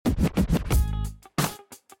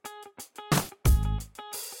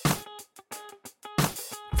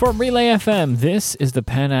From Relay FM, this is the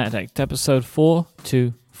Pen Addict, episode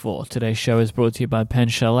 424. Today's show is brought to you by Pen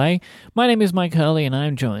Chalet. My name is Mike Hurley, and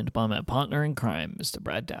I'm joined by my partner in crime, Mr.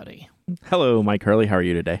 Brad Dowdy. Hello, Mike Hurley. How are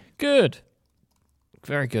you today? Good.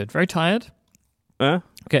 Very good. Very tired. Get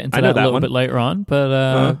into I know that a little one. bit later on,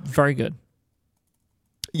 but very good.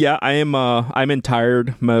 Yeah, I am. I'm in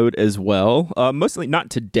tired mode as well. Mostly not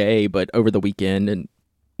today, but over the weekend and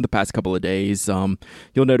the past couple of days.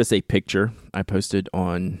 You'll notice a picture I posted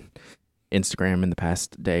on Instagram in the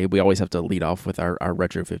past day. We always have to lead off with our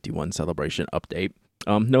Retro 51 celebration update.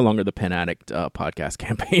 No longer the Pen Addict podcast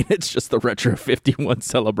campaign. It's just the Retro 51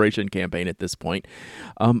 celebration campaign at this point.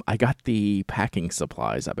 I got the packing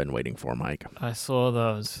supplies I've been waiting for, Mike. I saw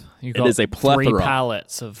those. You It got is a plethora. 3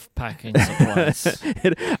 pallets of packing supplies.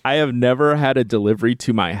 I have never had a delivery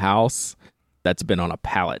to my house that's been on a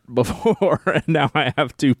pallet before, and now I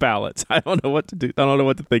have 2 pallets. I don't know what to do. I don't know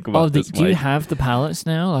what to think about this. Do you have the pallets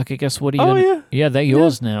now? Like, I guess, what are you Oh, gonna... Yeah, they're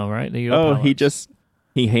yours now, right? They're your pallets.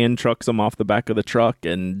 He hand trucks them off the back of the truck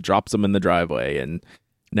and drops them in the driveway. And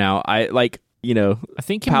now I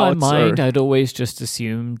think in my mind, I'd always just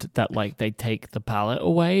assumed that, like, they take the pallet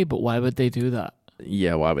away, but why would they do that?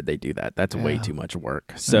 Yeah, why would they do that? That's way too much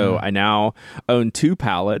work. So I now own 2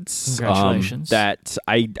 pallets that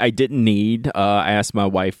I didn't need. I asked my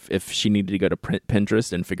wife if she needed to go to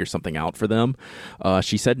Pinterest and figure something out for them.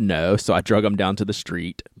 She said no, so I drug them down to the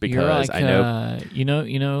street because I know.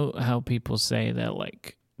 You know how people say they're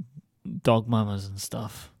like dog mamas and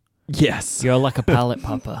stuff? Yes. You're like a pallet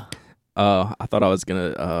papa. I thought I was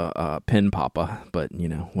going to pin papa, but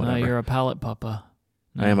whatever. No, you're a pallet papa.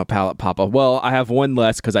 No. I am a pallet papa. Well, I have one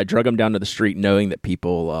less because I drug them down to the street knowing that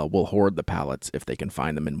people will hoard the pallets if they can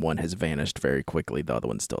find them, and one has vanished very quickly. The other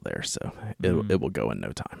one's still there, so it will go in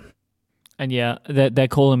no time. And yeah, they're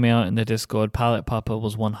calling me out in the Discord. Pallet papa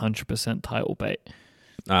was 100% title bait.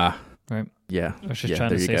 Right? Yeah. I was just trying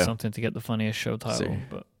to say something to get the funniest show title.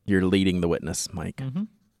 But you're leading the witness, Mike.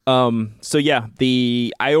 Mm-hmm. So yeah,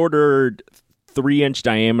 I ordered 3-inch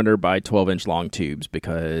diameter by 12-inch long tubes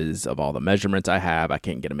because of all the measurements I have. I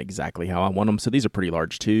can't get them exactly how I want them. So these are pretty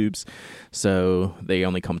large tubes. So they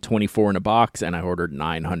only come 24 in a box, and I ordered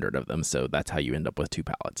 900 of them. So that's how you end up with 2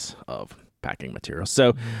 pallets of packing material.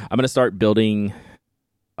 So I'm going to start building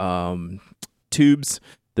tubes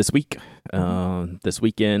this week. This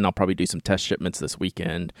weekend, I'll probably do some test shipments this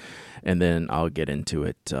weekend, and then I'll get into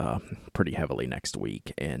it pretty heavily next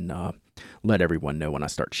week and let everyone know when I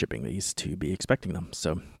start shipping these to be expecting them.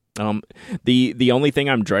 So the only thing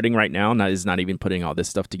I'm dreading right now is not even putting all this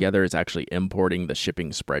stuff together, is actually importing the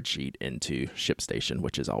shipping spreadsheet into ShipStation,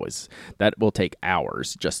 which is that will take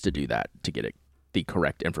hours just to do that, to get the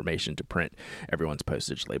correct information to print everyone's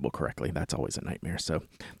postage label correctly. That's always a nightmare. So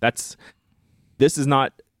this does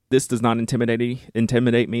not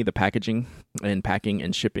intimidate me. The packaging and packing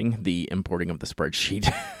and shipping, the importing of the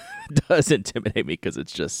spreadsheet does intimidate me because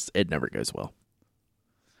it never goes well.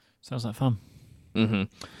 Sounds like fun. Mm-hmm.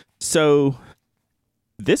 So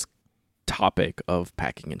this topic of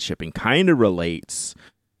packing and shipping kind of relates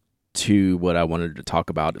to what I wanted to talk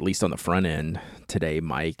about, at least on the front end today,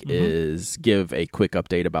 Mike, is give a quick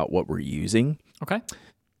update about what we're using. Okay.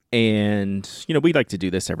 And, we'd like to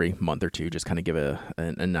do this every month or two, just kind of give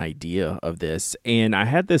an idea of this. And I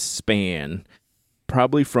had this span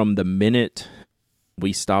probably from the minute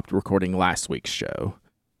we stopped recording last week's show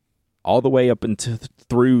all the way up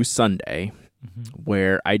through Sunday,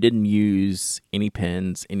 where I didn't use any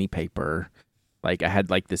pens, any paper. Like, I had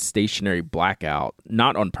this stationary blackout,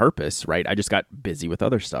 not on purpose, right? I just got busy with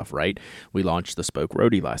other stuff, right? We launched the Spoke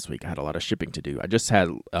Roadie last week. I had a lot of shipping to do. I just had,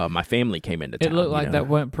 my family came into town. It looked like that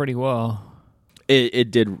went pretty well. It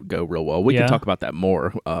did go real well. We can talk about that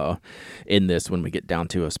more in this when we get down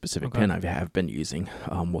to a specific pen I have been using.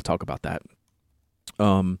 We'll talk about that.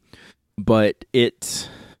 But it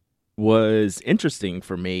was interesting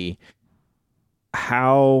for me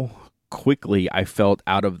how quickly I felt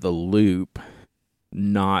out of the loop,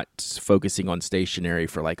 not focusing on stationery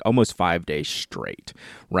for almost 5 days straight,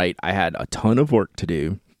 right? I had a ton of work to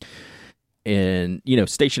do, and,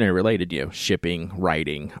 stationery related, shipping,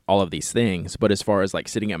 writing, all of these things. But as far as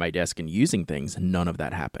sitting at my desk and using things, none of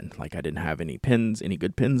that happened. I didn't have any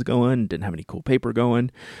good pens going, didn't have any cool paper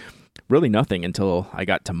going, really nothing until I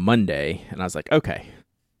got to Monday. And I was like, okay,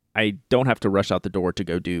 I don't have to rush out the door to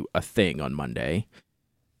go do a thing on Monday.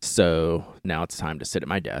 So now it's time to sit at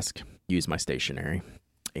my desk, use my stationery,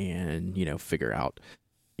 and, figure out,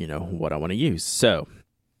 what I want to use. So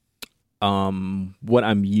what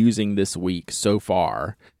I'm using this week so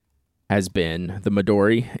far has been the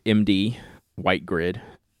Midori MD White Grid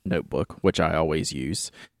notebook, which I always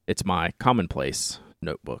use. It's my commonplace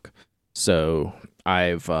notebook. So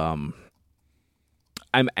I'm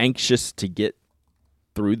anxious to get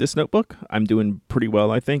through this notebook. I'm doing pretty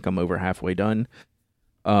well, I think. I'm over halfway done.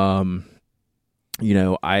 I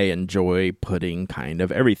enjoy putting kind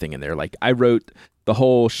of everything in there. Like I wrote the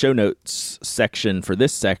whole show notes section for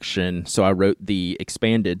this section, so I wrote the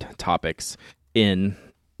expanded topics in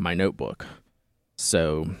my notebook.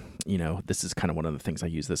 So, this is kind of one of the things I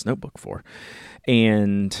use this notebook for.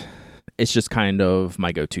 And it's just kind of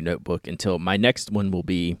my go-to notebook until my next one will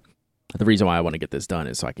be. The reason why I want to get this done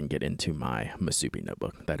is so I can get into my Masupi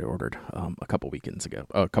notebook that I ordered a couple weeks ago.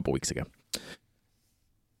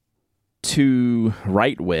 To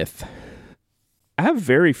write with, I've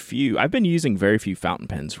been using very few fountain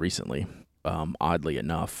pens recently, oddly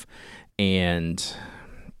enough. And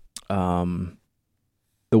the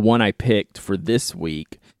one I picked for this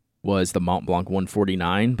week was the Mont Blanc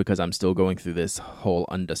 149 because I'm still going through this whole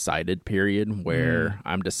undecided period where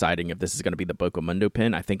I'm deciding if this is going to be the Bocomundo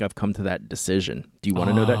pen. I think I've come to that decision. Do you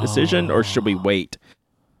want to know that decision, or should we wait?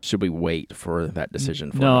 Should we wait for that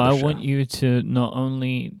decision? No, I want you to not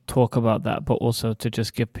only talk about that, but also to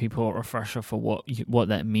just give people a refresher for what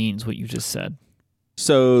that means, what you just said.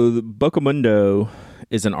 So Bocomundo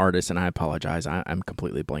is an artist, and I apologize, I'm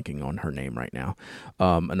completely blanking on her name right now.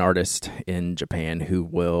 An artist in Japan who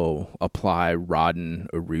will apply Rodin,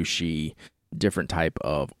 urushi, different type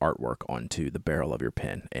of artwork onto the barrel of your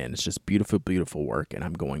pen, and it's just beautiful, beautiful work. And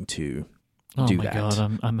I'm going to do that. Oh my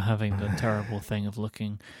God, I'm having the terrible thing of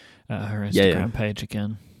looking at her Instagram page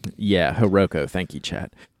again. Yeah, Hiroko, thank you,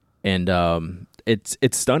 chat. And it's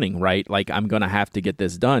stunning, right? Like I'm gonna have to get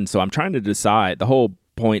this done, so I'm trying to decide. The whole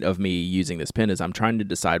point of me using this pen is I'm trying to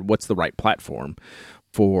decide what's the right platform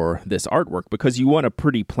for this artwork, because you want a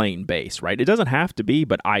pretty plain base, right? It doesn't have to be,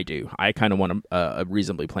 but I do. I kind of want a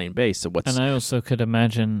reasonably plain base. So and I also could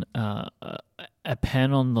imagine a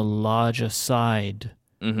pen on the larger side.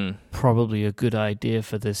 Mm-hmm. Probably a good idea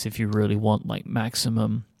for this if you really want like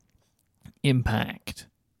maximum impact.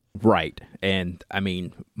 Right. And I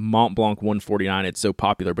mean, Mont Blanc 149, it's so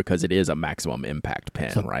popular because it is a maximum impact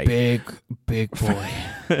pen, right? Big boy.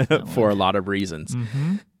 For a lot of reasons.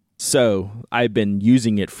 Mm-hmm. So I've been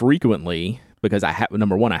using it frequently because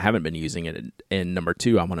number one, I haven't been using it. And number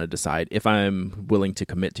two, I want to decide if I'm willing to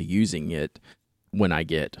commit to using it when I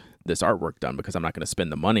get this artwork done, because I'm not going to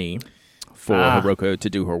spend the money for Hiroko to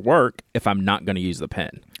do her work if I'm not going to use the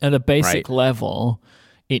pen. At a basic level,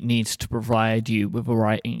 it needs to provide you with a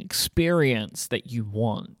writing experience that you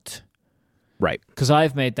want. Right. Because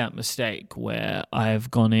I've made that mistake where I've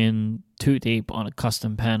gone in too deep on a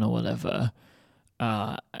custom pen or whatever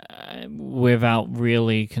without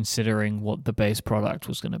really considering what the base product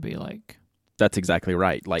was going to be like. That's exactly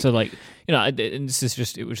right. And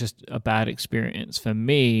it was just a bad experience for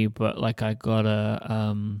me, but like I got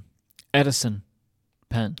a Edison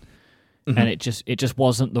pen. Mm-hmm. And it just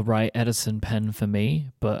wasn't the right Edison pen for me,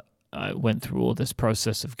 but I went through all this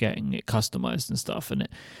process of getting it customized and stuff, and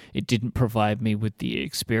it didn't provide me with the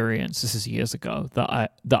experience. This is years ago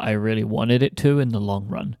that I really wanted it to in the long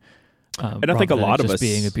run. And I think a lot of us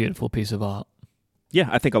being a beautiful piece of art. Yeah,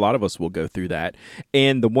 I think a lot of us will go through that.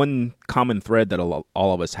 And the one common thread that all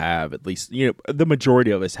of us have, at least the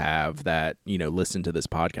majority of us have that listen to this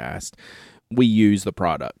podcast, we use the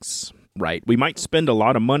products. Right. We might spend a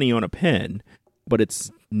lot of money on a pen, but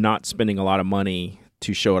it's not spending a lot of money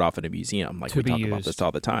to show it off in a museum. Like we talk about this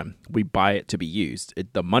all the time. We buy it to be used.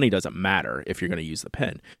 The money doesn't matter if you're going to use the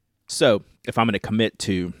pen. So if I'm going to commit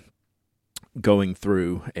to going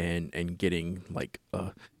through and getting like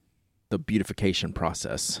the beautification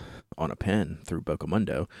process on a pen through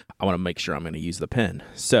Bocomundo, I want to make sure I'm going to use the pen.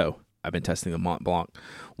 So I've been testing the Mont Blanc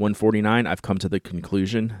 149. I've come to the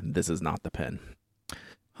conclusion this is not the pen.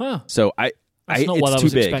 Huh. So That's not what I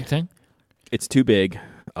was expecting. It's too big.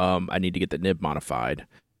 I need to get the nib modified.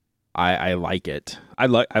 I like it. I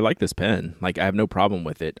like this pen. Like I have no problem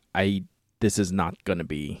with it. This is not going to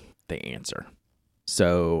be the answer.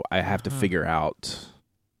 So I have to figure out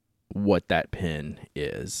what that pen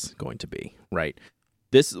is going to be, right?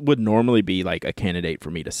 This would normally be like a candidate for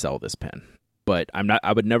me to sell this pen. But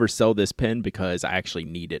I would never sell this pen because I actually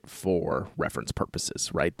need it for reference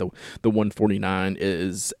purposes, right? The 149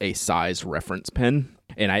 is a size reference pen,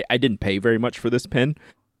 and I didn't pay very much for this pen.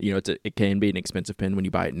 It can be an expensive pen when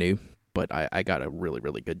you buy it new, but I got a really,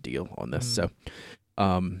 really good deal on this. So,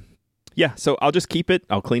 so I'll just keep it.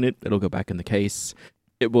 I'll clean it. It'll go back in the case.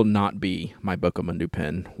 It will not be my Bocomundo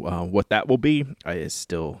pen. What that will be is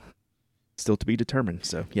still still to be determined.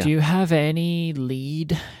 So yeah. Do you have any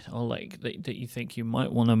lead or like that you think you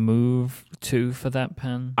might want to move to for that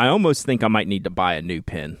pen? I almost think I might need to buy a new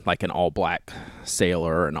pen, like an all black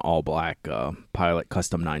Sailor, an all black Pilot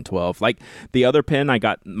Custom 912. Like the other pen I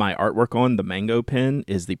got my artwork on, the Mango pen,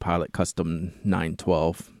 is the Pilot Custom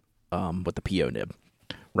 912 with the PO nib.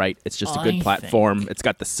 Right? It's just a good platform. It's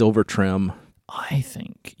got the silver trim. I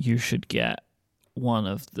think you should get one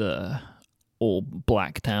of the all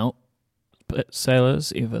blacked out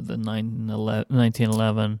Sailors, either the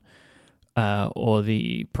 1911 or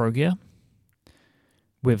the Pro Gear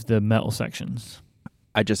with the metal sections.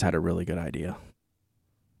 I just had a really good idea.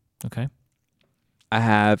 Okay. I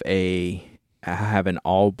have an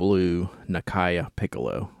all blue Nakaya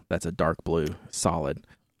Piccolo. That's a dark blue, solid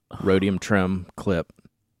rhodium trim clip.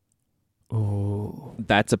 Oh,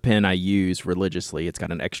 that's a pen I use religiously. It's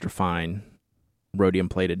got an extra fine rhodium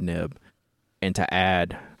plated nib, and to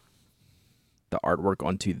add the artwork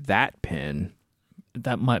onto that pen,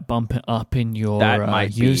 that might bump it up in your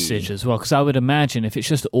usage as well. Because I would imagine if it's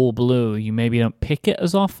just all blue, you maybe don't pick it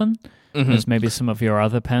as often as maybe some of your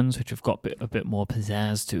other pens, which have got a bit more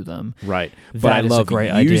pizzazz to them. Right. But I love a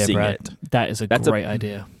great idea, Brad. That is a great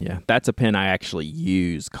idea. Yeah, that's a pen I actually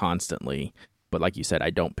use constantly. But like you said,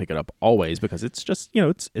 I don't pick it up always because it's just,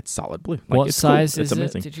 it's solid blue. Like, what size cool. is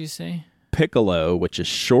it, did you say? Piccolo, which is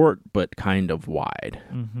short but kind of wide.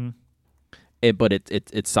 Mm-hmm. But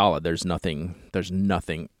it's solid. There's nothing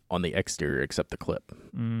on the exterior except the clip.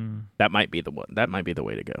 That might be the one. That might be the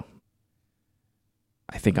way to go.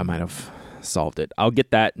 I think I might have solved it. I'll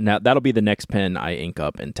get that. Now that'll be the next pen I ink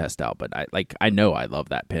up and test out. But I know I love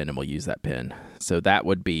that pen and will use that pen. So that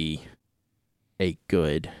would be a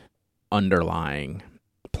good underlying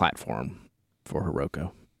platform for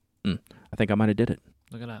Hiroko. I think I might have did it.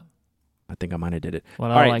 Look at that. I think I might have did it.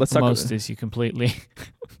 What I like most is you completely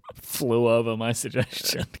flew over my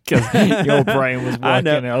suggestion because your brain was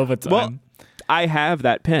working overtime. Well, I have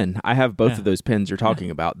that pen. I have both of those pens you're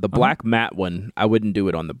talking about. The black matte one, I wouldn't do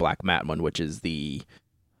it on the black matte one, which is the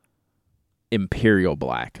Imperial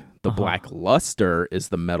Black. The Black Luster is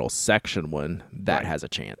the metal section one. That has a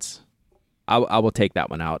chance. I will take that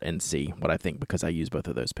one out and see what I think because I use both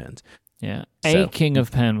of those pens. Yeah. A King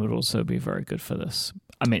of Pen would also be very good for this.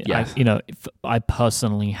 I mean, I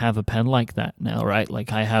personally have a pen like that now, right?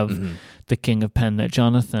 Like I have the King of Pen that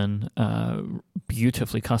Jonathan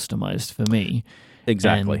beautifully customized for me.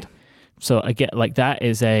 Exactly. And so I get like that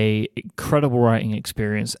is a incredible writing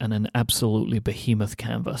experience and an absolutely behemoth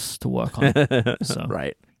canvas to work on. So.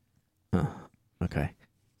 Right. Huh. Okay.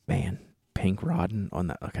 Man. Pink Rodden on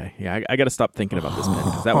that. Okay, yeah, I got to stop thinking about this pen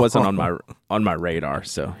because that wasn't on my radar.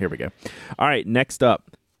 So here we go. All right, next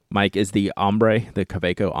up, Mike, is the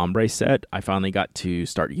Kaweco Ombre set. I finally got to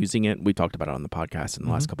start using it. We talked about it on the podcast in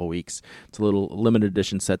the last couple of weeks. It's a little limited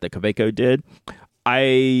edition set that Kaweco did.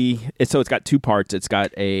 So it's got two parts. It's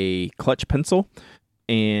got a clutch pencil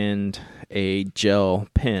and a gel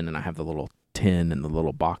pen, and I have the little tin and the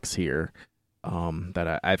little box here.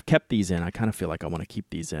 That I've kept these in. I kind of feel like I want to keep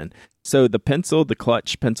these in. So the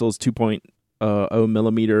clutch pencil is 2.0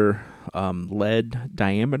 millimeter lead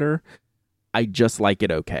diameter. I just like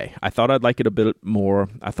it okay. I thought I'd like it a bit more.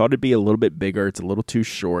 I thought it'd be a little bit bigger. It's a little too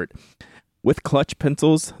short. With clutch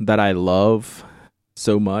pencils that I love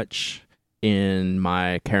so much in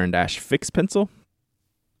my Caran d'Ache fixed pencil,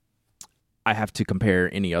 I have to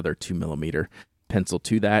compare any other 2 millimeter pencil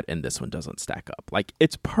to that, and this one doesn't stack up. Like,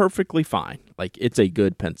 it's perfectly fine. Like, it's a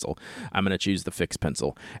good pencil. I'm going to choose the fixed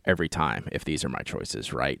pencil every time if these are my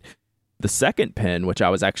choices, right? The second pen,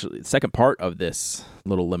 the second part of this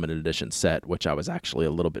little limited edition set, which I was actually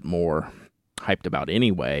a little bit more hyped about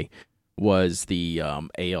anyway, was the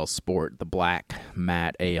AL Sport, the black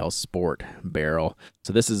matte AL Sport barrel.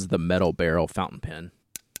 So this is the metal barrel fountain pen,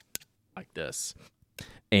 like this.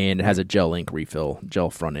 And it has a gel ink refill, gel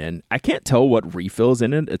front end. I can't tell what refill's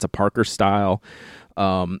in it. It's a Parker style.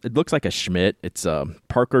 It looks like a Schmidt. It's a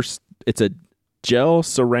Parker. It's a gel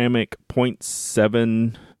ceramic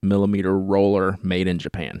 0.7 millimeter roller made in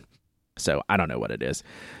Japan. So I don't know what it is,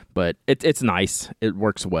 but it's nice. It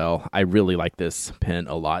works well. I really like this pen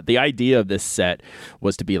a lot. The idea of this set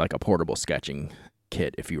was to be like a portable sketching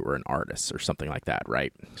kit if you were an artist or something like that,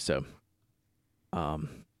 right? So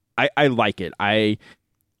I like it. I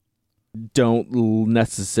don't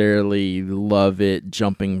necessarily love it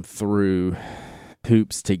jumping through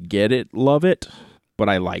hoops to get it, love it, but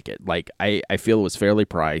I like it. Like, I feel it was fairly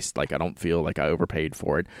priced. Like, I don't feel like I overpaid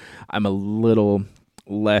for it. I'm a little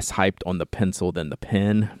less hyped on the pencil than the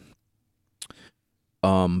pen.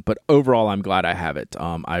 But overall, I'm glad I have it.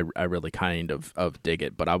 I really kind of dig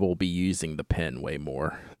it, but I will be using the pen way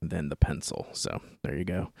more than the pencil. So there you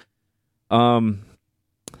go.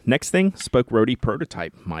 Next thing, Spoke Roadie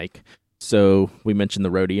prototype, Mike. So we mentioned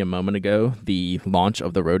the Roadie a moment ago. The launch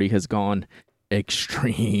of the Roadie has gone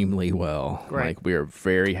extremely well. Great. Like, we are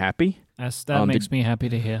very happy. That makes me happy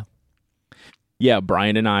to hear. Yeah,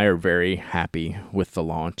 Brian and I are very happy with the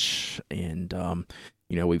launch, and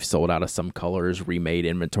we've sold out of some colors, remade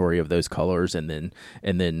inventory of those colors, and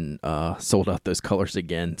then sold out those colors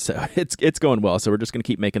again. So it's going well. So we're just going to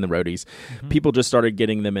keep making the Roadies. Mm-hmm. People just started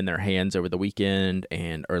getting them in their hands over the weekend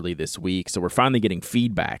and early this week. So we're finally getting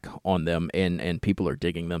feedback on them, and people are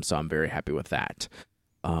digging them. So I'm very happy with that.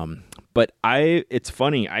 But it's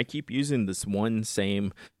funny. I keep using this one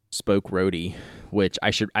same Spoke Roadie, which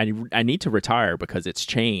I need to retire because it's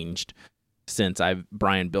changed since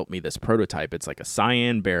Brian built me this prototype. It's like a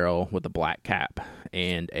cyan barrel with a black cap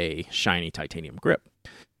and a shiny titanium grip.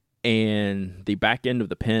 And the back end of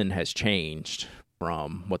the pen has changed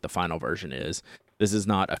from what the final version is. This is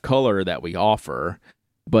not a color that we offer,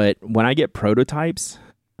 but when I get prototypes,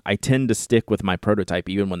 I tend to stick with my prototype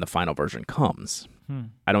even when the final version comes.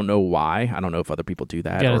 I don't know why. I don't know if other people do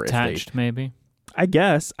that. Get or attached, if maybe. I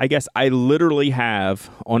guess I literally have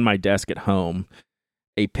on my desk at home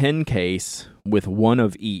a pen case with one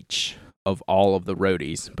of each of all of the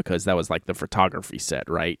Roadies, because that was like the photography set,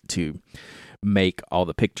 right, to make all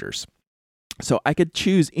the pictures. So I could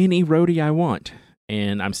choose any Roadie I want,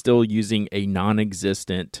 and I'm still using a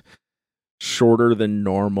non-existent, shorter than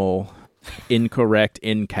normal, incorrect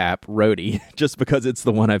end cap Roadie just because it's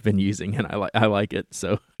the one I've been using and I like it.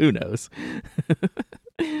 So who knows?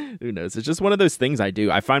 Who knows? It's just one of those things I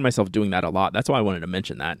do. I find myself doing that a lot. That's why I wanted to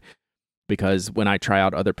mention that, because when I try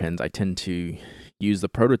out other pens, I tend to use the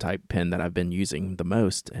prototype pen that I've been using the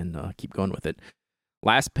most and keep going with it.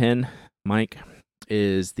 Last pen, Mike,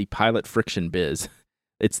 is the Pilot Friction Biz.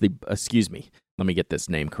 It's let me get this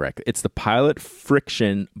name correct. It's the Pilot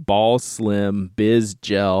Friction Ball Slim Biz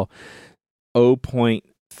Gel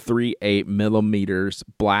 0.38 millimeters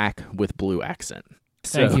black with blue accent.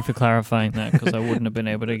 Thank you for clarifying that, because I wouldn't have been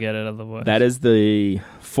able to get it otherwise. That is the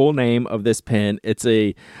full name of this pen.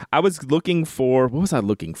 I was looking for, what was I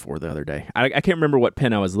looking for the other day? I can't remember what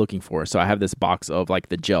pen I was looking for. So I have this box of like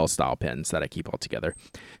the gel style pens that I keep all together.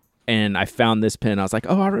 And I found this pen. I was like,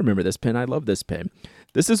 oh, I remember this pen. I love this pen.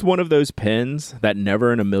 This is one of those pens that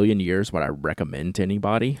never in a million years would I recommend to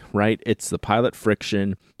anybody, right? It's the Pilot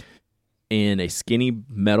Friction in a skinny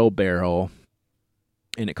metal barrel,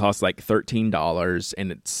 and it costs like $13, and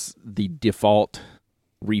it's the default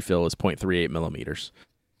refill is 0.38 millimeters.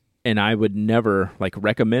 And I would never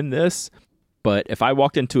recommend this, but if I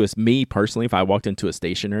walked into if I walked into a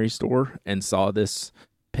stationery store and saw this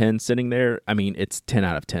pen sitting there, I mean, it's 10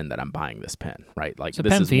 out of 10 that I'm buying this pen, right? Like,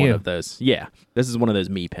 this is one of those, this is one of those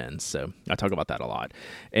me pens. So I talk about that a lot.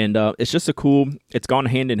 And it's just it's gone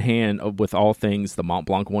hand in hand with all things the Mont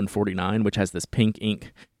Blanc 149, which has this pink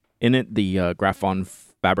ink in it, the Grafon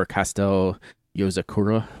Faber-Castell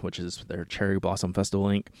Yozakura, which is their Cherry Blossom Festival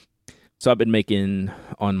ink. So I've been making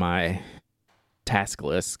on my task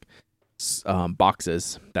list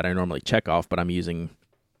boxes that I normally check off, but I'm using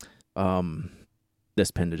this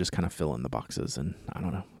pen to just kind of fill in the boxes, and I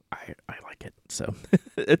don't know, I like it. So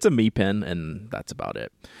it's a me pen, and that's about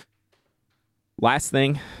it. Last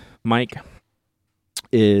thing, Mike,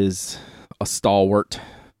 is a stalwart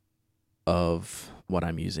of what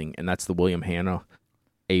I'm using, and that's the William Hanna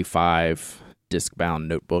A5 disc-bound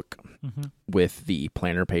notebook with the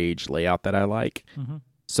planner page layout that I like.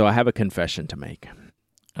 So I have a confession to make.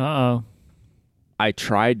 Uh-oh. I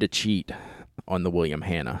tried to cheat on the William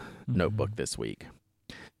Hanna notebook this week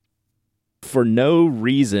for no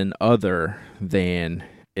reason other than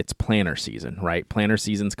it's planner season, right? Planner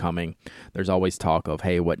season's coming. There's always talk of,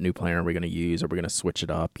 hey, what new planner are we going to use? Are we going to switch it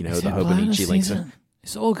up? You know, the Hobonichi links.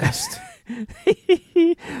 It's August.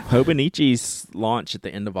 Hobonichi's launch at the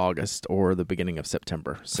end of August or the beginning of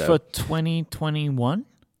September. So for 2021?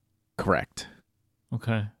 Correct.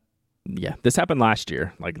 Okay. Yeah, this happened last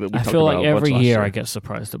year. I feel like every year I get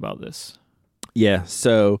surprised about this. Yeah,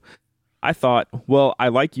 so I thought, well, I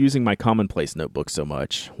like using my commonplace notebook so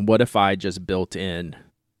much. What if I just built in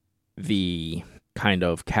the kind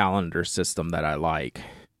of calendar system that I like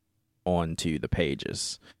onto the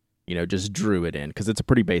pages? You know, just drew it in, because it's a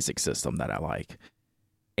pretty basic system that I like.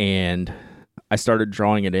 And I started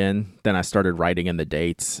drawing it in, then I started writing in the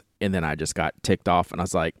dates, and then I just got ticked off, and I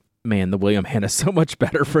was like, man, the William Hanna is so much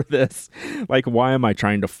better for this. Like, why am I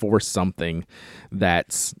trying to force something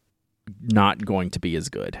that's not going to be as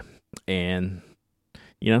good? And,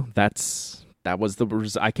 you know, that's That was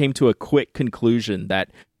I came to a quick conclusion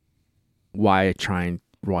that why try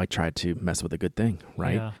to mess with a good thing,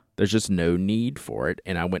 right? Yeah. There's just no need for it.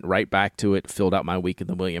 And I went right back to it, filled out my week in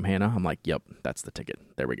the William Hanna. I'm like, yep, that's the ticket.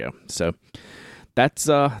 There we go. So that's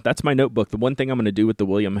my notebook. The one thing I'm going to do with the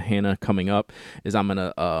William Hanna coming up is I'm going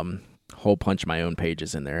to hole punch my own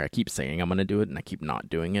pages in there. I keep saying I'm going to do it, and I keep not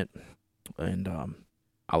doing it. And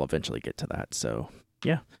I'll eventually get to that. So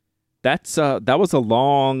yeah, that was a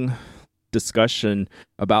long discussion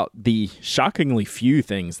about the shockingly few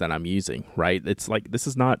things that I'm using, right? It's like, this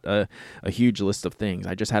is not a huge list of things.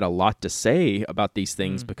 I just had a lot to say about these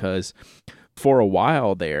things because for a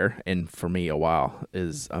while there, and for me a while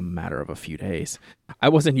is a matter of a few days, I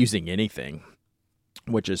wasn't using anything,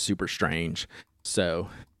 which is super strange. So,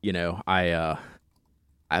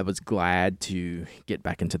 I was glad to get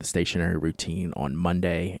back into the stationary routine on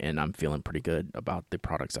Monday, and I'm feeling pretty good about the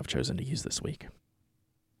products I've chosen to use this week.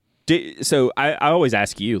 So I always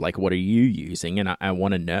ask you, like, what are you using? And I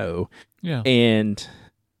want to know. Yeah. And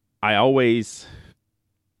I always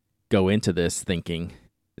go into this thinking,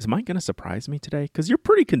 is mine going to surprise me today? Because you're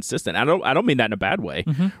pretty consistent. I don't mean that in a bad way,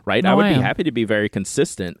 right? No, I would I be am. happy to be very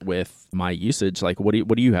consistent with my usage. Like, what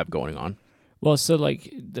do you have going on? Well, so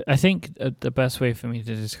like, I think the best way for me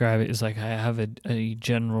to describe it is like I have a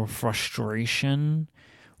general frustration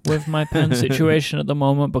with my pen situation at the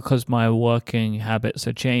moment because my working habits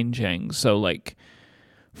are changing. So like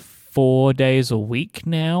 4 days a week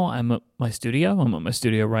now, I'm at my studio. I'm at my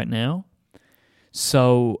studio right now.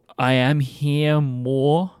 So I am here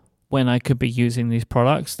more when I could be using these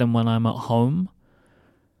products than when I'm at home,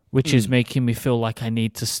 which is making me feel like I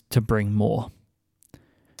need to bring more.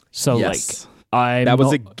 So yes. that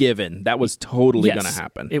was a given. That was totally going to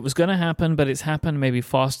happen. It was going to happen, but it's happened maybe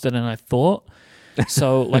faster than I thought.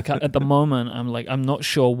 So like at the moment, I'm not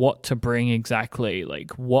sure what to bring exactly.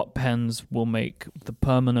 Like what pens will make the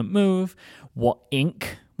permanent move, what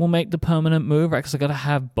ink will make the permanent move, right? Because I got to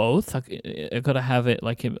have both. I got to have it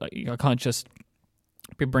like I can't just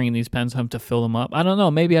be bringing these pens home to fill them up. I don't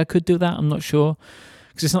know. Maybe I could do that. I'm not sure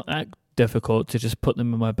because it's not that difficult to just put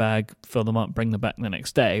them in my bag, fill them up, bring them back the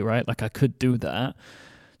next day, right? Like I could do that.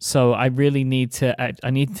 So I really need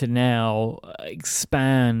to now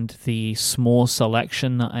expand the small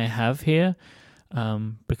selection that I have here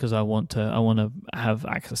because I want to have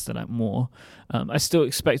access to that more. I still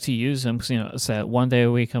expect to use them because say 1 day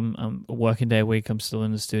a week I'm a working day a week I'm still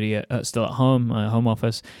in the studio, still at home, my home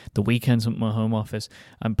office. The weekends at my home office.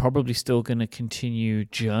 I'm probably still going to continue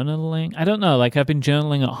journaling. I don't know, like I've been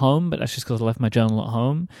journaling at home, but that's just because I left my journal at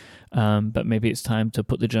home. But maybe it's time to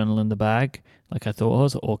put the journal in the bag, like I thought it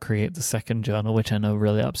was, or create the second journal, which I know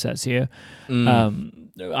really upsets you.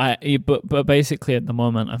 But basically at the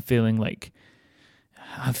moment, I'm feeling like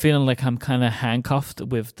I'm kind of handcuffed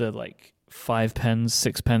with the like 6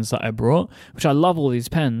 pens that I brought, which I love all these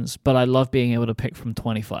pens, but I love being able to pick from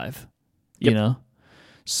 25. You know,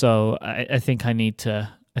 so I think I need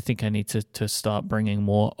to start bringing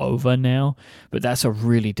more over now, but that's a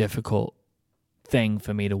really difficult thing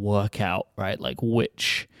for me to work out, right? Like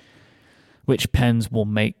which pens will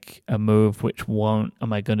make a move, which won't.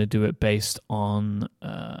 Am I going to do it based on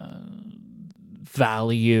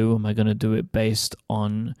value? Am I going to do it based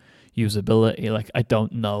on usability? Like I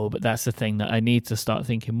don't know, but that's the thing that I need to start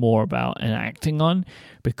thinking more about and acting on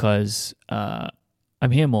because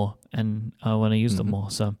I'm here more and I want to use them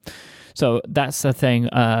more. So that's the thing.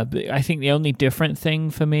 I think the only different thing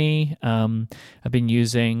for me, I've been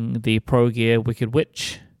using the Pro Gear Wicked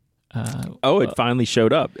Witch. It finally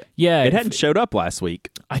showed up. Yeah. It hadn't showed up last week.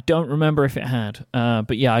 I don't remember if it had.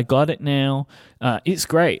 But yeah, I got it now. It's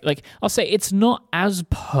great. Like I'll say it's not as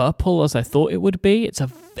purple as I thought it would be. It's a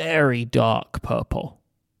very dark purple.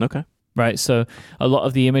 Okay. Right, so a lot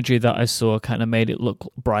of the imagery that I saw kind of made it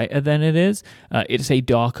look brighter than it is. It's a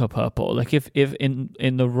darker purple. Like if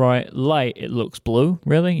in the right light it looks blue,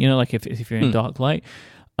 really. Like if you're in dark light.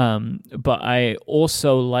 But I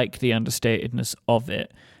also like the understatedness of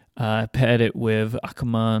it. I paired it with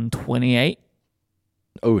Akamai 28.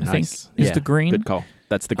 Oh, I nice. think is the green. Good call.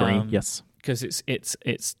 That's the green. Yes, because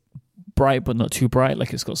it's bright but not too bright.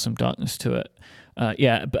 Like it's got some darkness to it.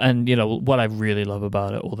 And what I really love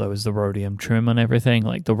about it, although, is the rhodium trim and everything.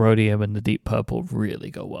 Like the rhodium and the deep purple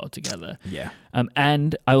really go well together. Yeah.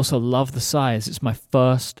 And I also love the size. It's my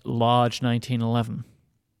first large 1911.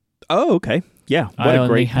 Oh, okay. Yeah. What a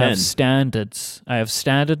great pen. I have standards. I have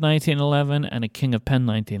standard 1911 and a King of Pen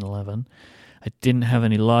 1911. I didn't have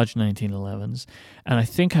any large 1911s. And I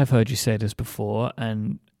think I've heard you say this before,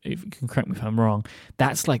 and if you can correct me if I'm wrong,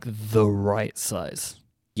 that's like the right size.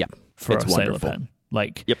 Yep. For it's a sailor wonderful pen.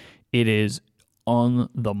 Like, it is on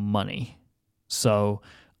the money. So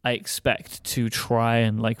I expect to try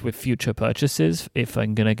and, like, with future purchases, if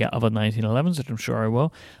I'm going to get other 1911s, which I'm sure I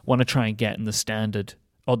will, want to try and get in the standard,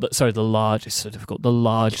 the large, it's so difficult, the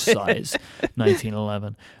large size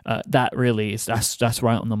 1911. That really is, that's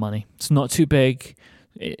right on the money. It's not too big.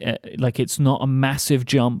 It's not a massive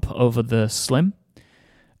jump over the slim,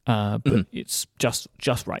 but it's just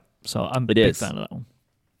right. So I'm a big fan of that one.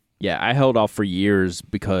 Yeah, I held off for years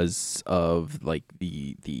because of like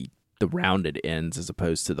the rounded ends as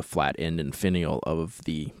opposed to the flat end and finial of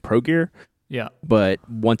the Pro Gear. Yeah. But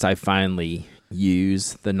once I finally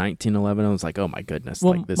used the 1911, I was like, oh my goodness,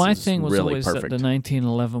 well, like this my is thing was really always perfect. that the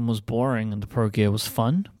 1911 was boring and the Pro Gear was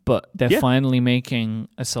fun, but they're finally making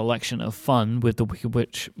a selection of fun, with the Wicked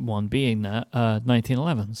Witch one being that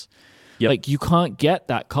 1911s. Yep. Like, you can't get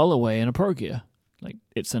that colorway in a Pro Gear. Like,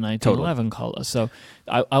 it's a 1911 color. So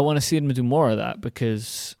I want to see them do more of that,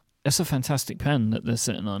 because it's a fantastic pen that they're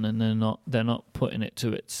sitting on, and they're not putting it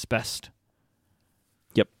to its best.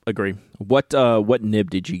 Yep, agree. What nib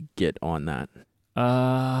did you get on that?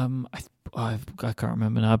 I can't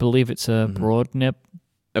remember now. I believe it's a broad nib.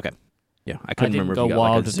 Okay. Yeah, I couldn't remember if go you got wild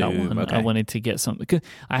like a with that zoom. one. Okay. I wanted to get something. Cause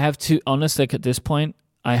I have honestly, at this point,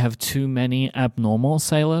 I have too many abnormal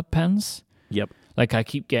Sailor pens. Yep. Like, I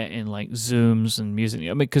keep getting like zooms and music. I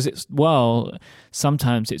mean, because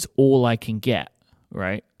sometimes it's all I can get,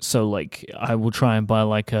 right? So like, I will try and buy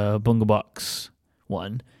like a Bunga Box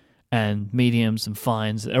one, and mediums and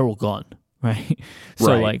fines, they're all gone, right?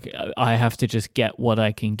 So like, I have to just get what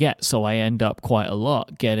I can get. So I end up quite a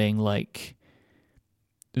lot getting like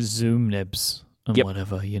zoom nibs and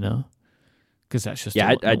whatever, you know? Because that's just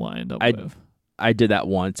what I end up with. I did that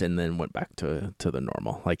once and then went back to the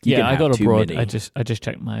normal. Like, you can I have got a too broad. many. I just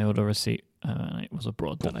checked my order receipt, and it was a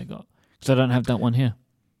broad that I got, because I don't have that one here.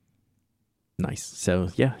 Nice. So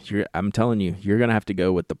yeah, I'm telling you, you're gonna have to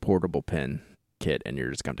go with the portable pen kit, and you're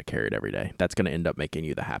just going to carry it every day. That's going to end up making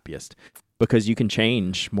you the happiest, because you can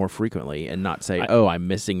change more frequently and not say, I'm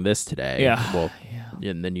missing this today.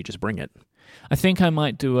 And then you just bring it. I think I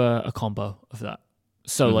might do a combo of that.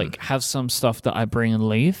 So like, have some stuff that I bring and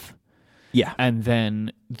leave. Yeah. And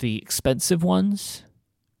then the expensive ones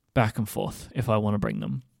back and forth if I want to bring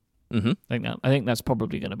them. I think that's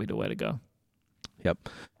probably going to be the way to go. Yep.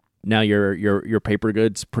 Now your paper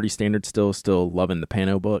goods pretty standard still loving the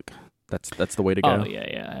Pano book. That's the way to go. Oh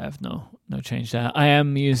yeah. I have no change there. I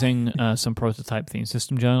am using some prototype theme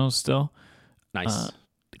system journals still. Nice.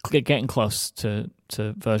 Getting close to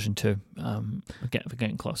version 2. We're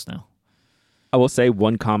getting close now. I will say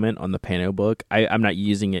one comment on the Pano book. I'm not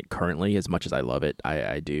using it currently as much as I love it.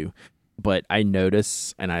 I do. But I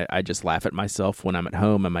notice, and I just laugh at myself when I'm at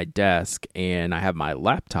home at my desk and I have my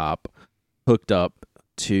laptop hooked up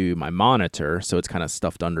to my monitor, so it's kind of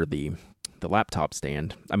stuffed under the laptop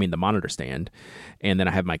stand. I mean, the monitor stand. And then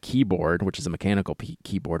I have my keyboard, which is a mechanical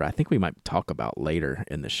keyboard. I think we might talk about later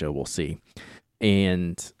in the show. We'll see.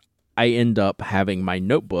 And I end up having my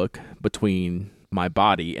notebook between my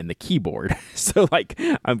body and the keyboard. So like,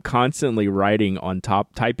 I'm constantly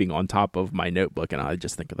typing on top of my notebook, and I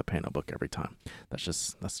just think of the Pano book every time.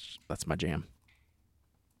 That's my jam.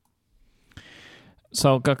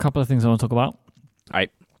 So I've got a couple of things I want to talk about. All right.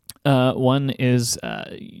 One is,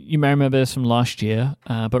 you may remember this from last year,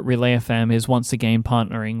 but Relay FM is once again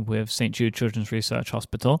partnering with St. Jude Children's Research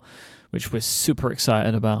Hospital, which we're super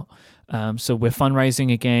excited about. So we're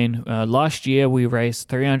fundraising again. Last year we raised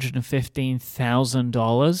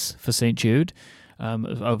 $315,000 for St. Jude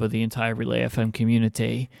over the entire Relay FM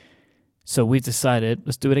community. So we decided,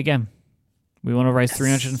 let's do it again. We want to raise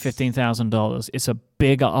 $315,000. It's a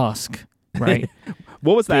big ask, right?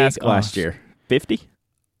 What was the ask last year? 50?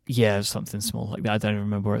 Yeah, something small like that. I don't even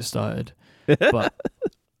remember where it started. But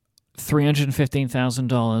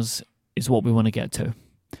 $315,000 is what we want to get to.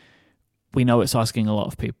 We know it's asking a lot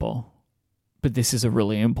of people, but this is a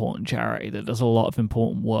really important charity that does a lot of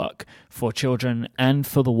important work for children and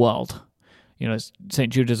for the world. You know,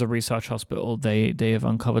 St. Jude is a research hospital. They have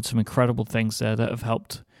uncovered some incredible things there that have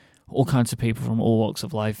helped all kinds of people from all walks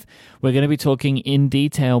of life. We're going to be talking in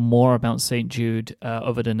detail more about St. Jude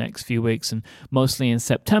over the next few weeks, and mostly in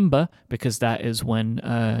September, because that is when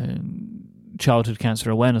Childhood Cancer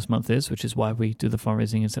Awareness Month is, which is why we do the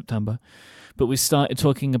fundraising in September. But we started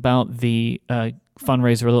talking about the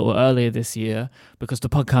fundraiser a little earlier this year because the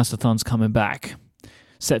podcast-a-thon's coming back.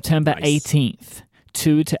 September 18th,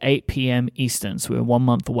 2 to 8 p.m. Eastern, so we're 1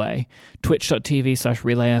 month away.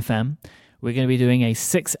 Twitch.tv/RelayFM. We're going to be doing a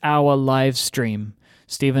 6-hour live stream.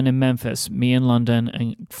 Stephen in Memphis, me in London,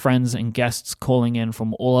 and friends and guests calling in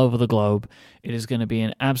from all over the globe. It is going to be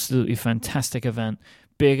an absolutely fantastic event.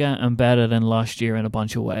 bigger and better than last year in a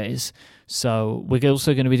bunch of ways. So we're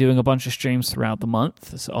also going to be doing a bunch of streams throughout the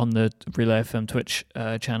month. It's on the Relay FM Twitch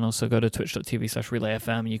channel. So go to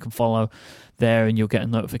twitch.tv/RelayFM and you can follow there and you'll get a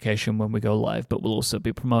notification when we go live. But we'll also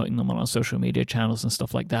be promoting them on our social media channels and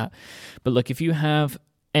stuff like that. But look, if you have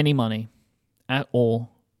any money at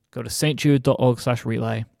all, go to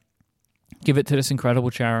stjude.org/relay. Give it to this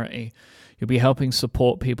incredible charity. You'll be helping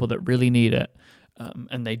support people that really need it.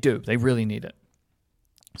 And they do. They really need it.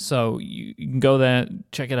 So you can go there,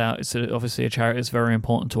 check it out. It's obviously a charity that's very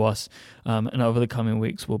important to us. And over the coming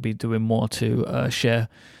weeks, we'll be doing more to share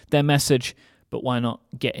their message. But why not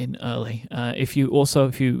get in early? If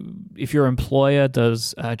your employer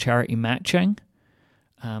does charity matching,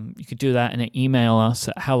 you could do that and email us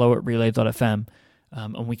at hello@relay.fm.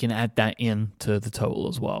 And we can add that in to the total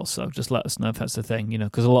as well. So just let us know if that's the thing,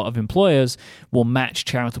 because a lot of employers will match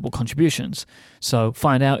charitable contributions. So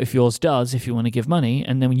find out if yours does, if you want to give money,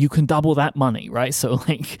 and then you can double that money, right? So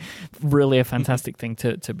really a fantastic thing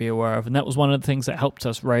to be aware of. And that was one of the things that helped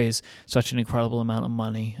us raise such an incredible amount of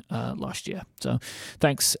money last year. So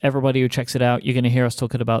thanks everybody who checks it out. You're going to hear us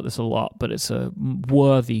talking about this a lot, but it's a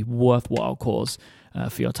worthwhile cause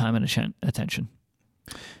for your time and attention.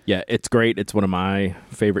 Yeah, it's great. It's one of my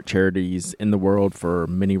favorite charities in the world for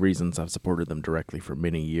many reasons. I've supported them directly for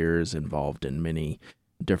many years, involved in many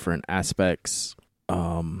different aspects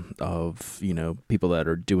of, people that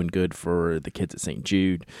are doing good for the kids at St.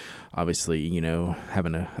 Jude. Obviously,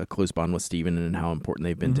 having a close bond with Stephen and how important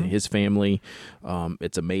they've been to his family.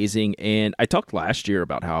 It's amazing. And I talked last year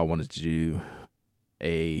about how I wanted to do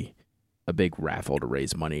a big raffle to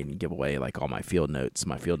raise money and give away all my field notes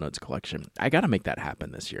collection. I got to make that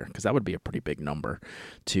happen this year because that would be a pretty big number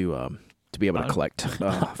to be able to collect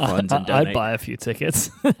funds and donate. I'd buy a few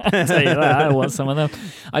tickets. I'll tell you that. I want some of them.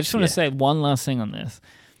 I just want to say one last thing on this.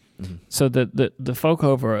 Mm-hmm. So the folk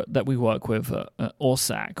over that we work with at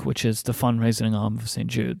ORSAC, which is the fundraising arm of St.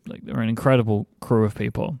 Jude, they're an incredible crew of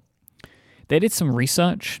people. They did some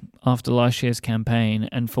research after last year's campaign,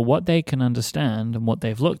 and for what they can understand and what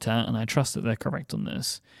they've looked at, and I trust that they're correct on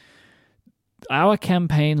this, our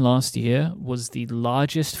campaign last year was the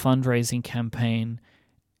largest fundraising campaign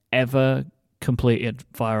ever completed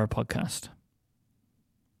via a podcast.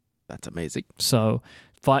 That's amazing. So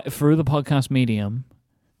through the podcast medium,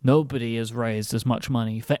 nobody has raised as much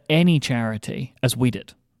money for any charity as we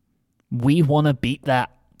did. We want to beat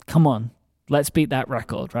that. Come on. Let's beat that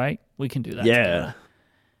record, right? We can do that. Yeah, together.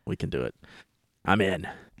 We can do it. I'm in.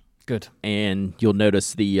 Good. And you'll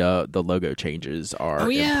notice the logo changes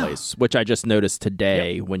are in place, which I just noticed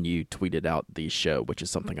today when you tweeted out the show, which is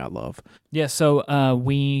something I love. Yeah, so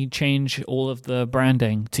we change all of the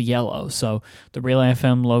branding to yellow. So the Relay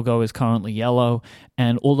FM logo is currently yellow,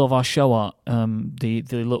 and all of our show art, the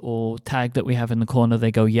little tag that we have in the corner,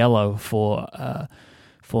 they go yellow for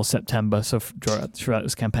September, so throughout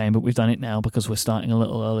this campaign, but we've done it now because we're starting a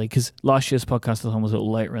little early, because last year's podcast-a-thon was a little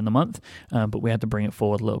later in the month, but we had to bring it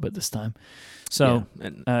forward a little bit this time. So,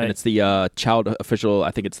 and it's the official,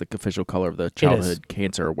 I think it's the official color of the childhood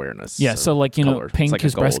cancer awareness. Yeah, so color. Pink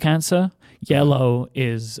is breast cancer, yellow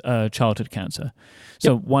is childhood cancer.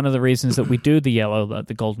 So one of the reasons that we do the yellow,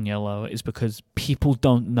 the golden yellow, is because people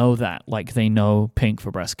don't know that, like they know pink for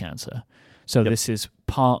breast cancer. So this is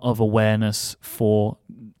part of awareness for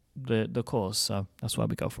the cause. So that's why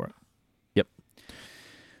we go for it. Yep.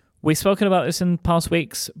 We've spoken about this in past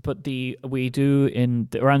weeks, but we do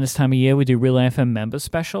around this time of year, we do Relay FM member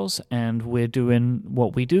specials, and we're doing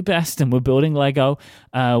what we do best, and we're building Lego.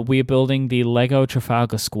 We're building the Lego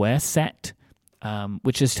Trafalgar Square set,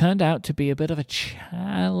 which has turned out to be a bit of a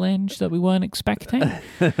challenge that we weren't expecting.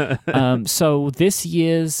 So this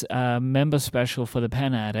year's member special for the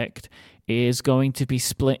Pen Addict is going to be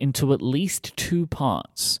split into at least two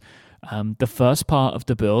parts. The first part of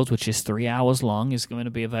the build, which is 3 hours long, is going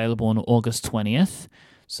to be available on August 20th.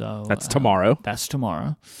 So that's tomorrow. That's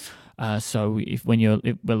tomorrow. So we're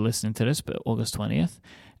listening to this, but August 20th.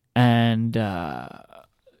 And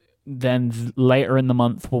then later in the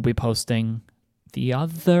month, we'll be posting the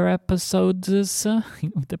other episodes,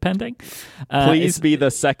 depending. Please be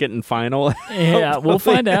the second and final. Yeah, we'll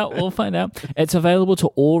find out. It's available to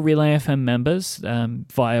all Relay FM members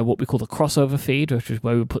via what we call the crossover feed, which is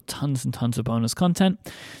where we put tons and tons of bonus content.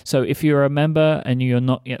 So if you're a member and you're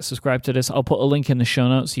not yet subscribed to this, I'll put a link in the show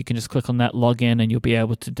notes. You can just click on that, log in, and you'll be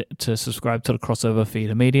able to subscribe to the crossover feed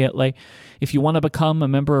immediately. If you want to become a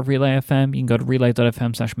member of Relay FM, you can go to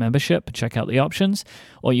relay.fm/membership and check out the options,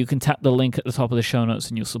 or you can tap the link at the top of the the show notes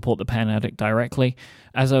and you'll support the Pen Addict directly.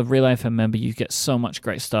 As a Real FM member, you get so much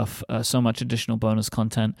great stuff, so much additional bonus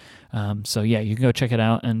content. So yeah, you can go check it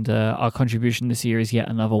out. And our contribution this year is yet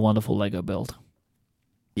another wonderful Lego build.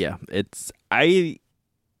 Yeah,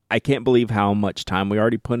 I can't believe how much time we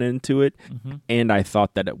already put into it, and I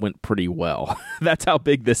thought that it went pretty well. That's how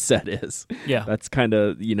big this set is. Yeah. That's kind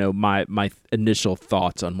of, my initial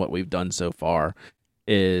thoughts on what we've done so far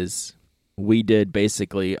is we did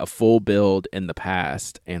basically a full build in the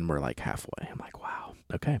past, and we're like halfway. I'm like, wow,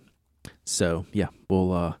 okay. So, yeah,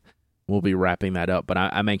 we'll be wrapping that up, but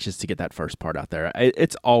I'm anxious to get that first part out there.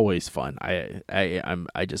 It's always fun.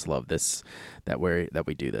 I just love this that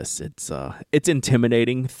we do this. It's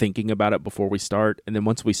intimidating thinking about it before we start, and then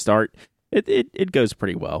once we start, it goes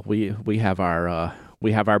pretty well. We have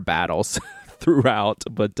our battles throughout,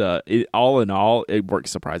 but all in all, it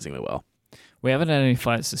works surprisingly well. We haven't had any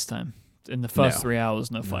fights this time. In the first 3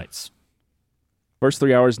 hours, no fights. First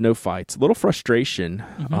 3 hours, no fights. A little frustration.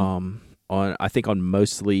 I think on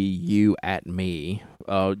mostly you at me,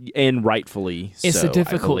 and rightfully so. It's a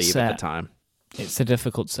difficult set at the time. It's a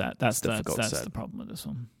difficult set. That's the problem with this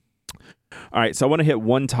one. All right, so I want to hit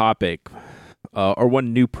one topic or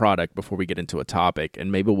one new product before we get into a topic,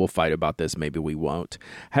 and maybe we'll fight about this, maybe we won't.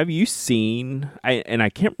 Have you seen? And I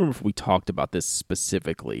can't remember if we talked about this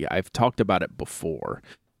specifically. I've talked about it before.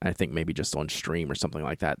 I think maybe just on stream or something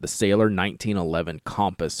like that. The Sailor 1911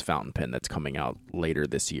 Compass fountain pen that's coming out later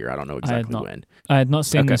this year. I don't know exactly when. I had not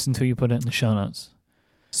seen this until you put it in the show notes.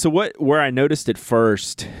 So where I noticed it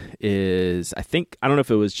first is, I don't know if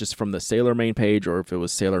it was just from the Sailor main page or if it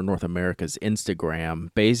was Sailor North America's Instagram,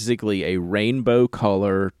 basically a rainbow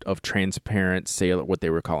color of transparent Sailor, what they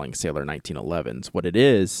were calling Sailor 1911s. What it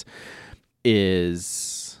is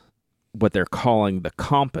what they're calling the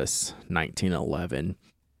Compass 1911.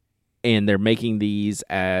 And they're making these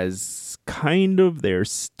as kind of their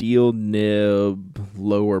steel nib,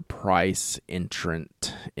 lower price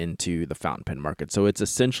entrant into the fountain pen market. So it's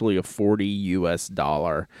essentially a $40 US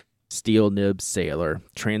steel nib Sailor,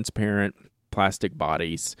 transparent plastic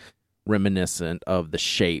bodies, reminiscent of the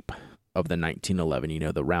shape of the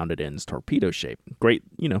 1911, the rounded ends torpedo shape. Great,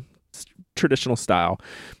 traditional style,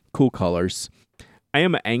 cool colors. I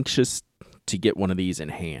am anxious to get one of these in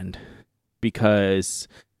hand because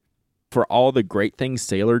for all the great things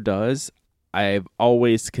Sailor does, I've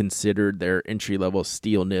always considered their entry-level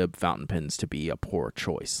steel nib fountain pens to be a poor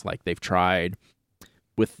choice. Like they've tried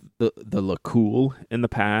with the LaCool in the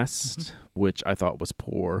past, which I thought was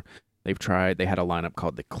poor. They had a lineup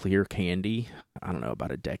called the Clear Candy, I don't know,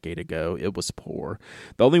 about a decade ago. It was poor.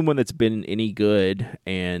 The only one that's been any good,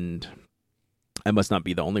 and I must not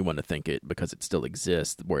be the only one to think it because it still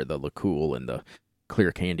exists, where the LaCool and the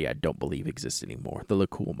Clear Candy, I don't believe exists anymore. The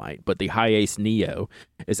LaCool might, but the High Ace Neo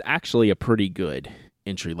is actually a pretty good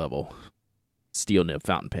entry-level steel nib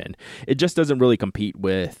fountain pen. It just doesn't really compete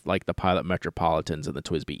with like the Pilot Metropolitans and the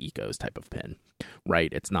TWSBI Ecos type of pen,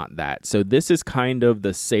 right? It's not that. So this is kind of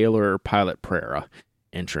the Sailor Pilot Prera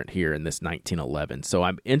entrant here in this 1911. So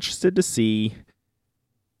I'm interested to see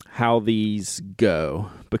how these go,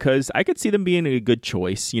 because I could see them being a good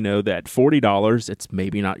choice. That $40, it's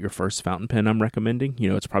maybe not your first fountain pen I'm recommending.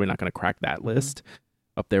 It's probably not going to crack that list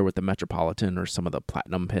up there with the Metropolitan or some of the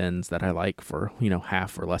platinum pens that I like for,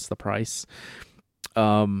 half or less the price.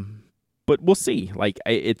 But we'll see. Like,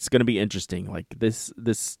 it's going to be interesting. Like this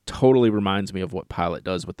totally reminds me of what Pilot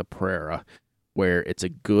does with the Prera, where it's a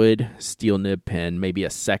good steel nib pen, maybe a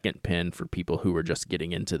second pen for people who are just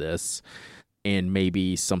getting into this, and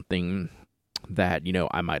maybe something that,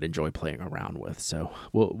 I might enjoy playing around with. So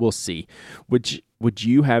we'll see. Would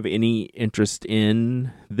you have any interest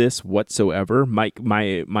in this whatsoever? My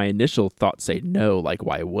initial thoughts say no. Like,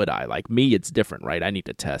 why would I? Like me, it's different, right? I need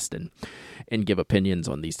to test and give opinions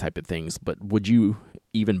on these type of things. But would you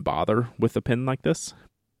even bother with a pen like this?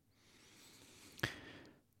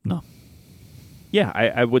 No. Yeah,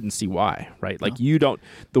 I wouldn't see why, right? Like the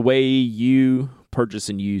way you purchase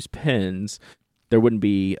and use pens, there wouldn't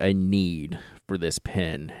be a need for this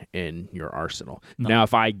pen in your arsenal. No. Now,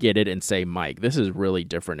 if I get it and say, Mike, this is really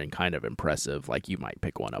different and kind of impressive, like you might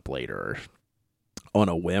pick one up later or on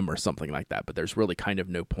a whim or something like that, but there's really kind of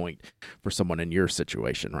no point for someone in your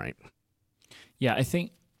situation, right? Yeah, I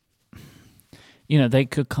think, they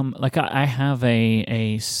could come, like I have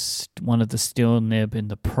one of the steel nib in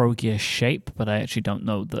the Pro Gear shape, but I actually don't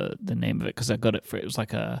know the name of it because I got it it was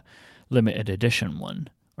like a limited edition one,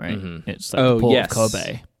 right? Mm-hmm. It's like the Port of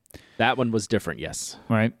Kobe. That one was different, yes.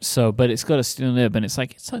 Right. So, but it's got a steel nib, and it's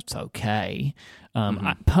like it's okay.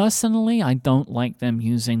 Personally, I don't like them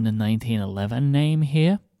using the 1911 name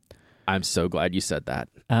here. I'm so glad you said that.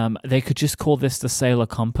 They could just call this the Sailor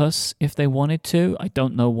Compass if they wanted to. I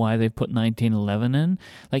don't know why they put 1911 in.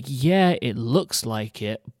 Like, yeah, it looks like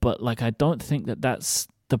it, but like I don't think that that's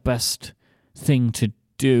the best thing to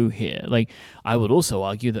do here. Like, I would also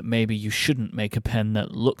argue that maybe you shouldn't make a pen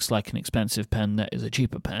that looks like an expensive pen that is a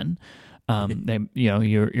cheaper pen.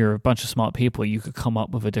 You're a bunch of smart people. You could come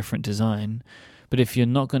up with a different design. But if you're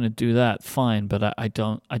not going to do that, fine. But I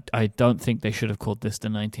don't think they should have called this the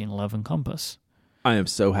 1911 Compass. I am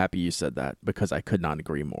so happy you said that because I could not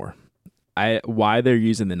agree more. Why they're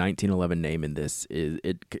using the 1911 name in this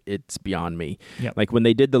it's beyond me. Yep. Like when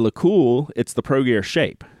they did the LeCool, it's the Pro Gear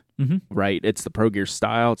shape. Mm-hmm. Right? It's the Pro Gear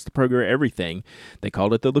style. It's the Pro Gear everything. They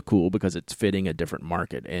called it the LeCool because it's fitting a different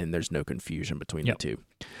market, and there's no confusion between the two.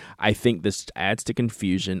 I think this adds to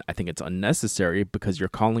confusion. I think it's unnecessary because you're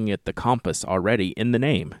calling it the Compass already in the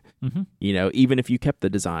name. Mm-hmm. Even if you kept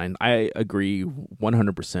the design, I agree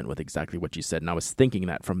 100% with exactly what you said. And I was thinking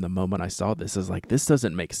that from the moment I saw this. I was like, this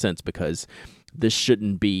doesn't make sense because this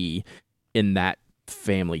shouldn't be in that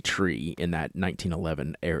family tree in that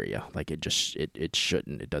 1911 area. Like it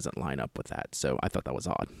shouldn't. It doesn't line up with that. So I thought that was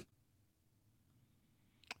odd.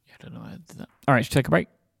 Yeah, I don't know why I did that. All right, should we take a break?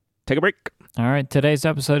 Take a break. All right, today's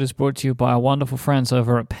episode is brought to you by our wonderful friends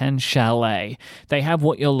over at Pen Chalet. They have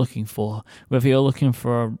what you're looking for, whether you're looking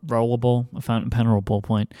for a rollable, a fountain pen, or a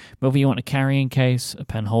ballpoint, whether you want a carrying case, a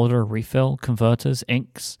pen holder, a refill, converters,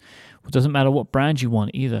 inks. It doesn't matter what brand you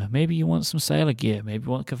want either. Maybe you want some Sailor gear. Maybe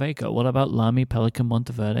you want Kaweco. What about Lamy, Pelican,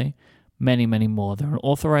 Monteverde? Many, many more. They're an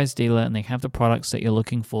authorized dealer, and they have the products that you're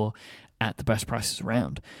looking for at the best prices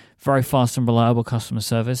around. Very fast and reliable customer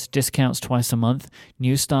service, discounts twice a month,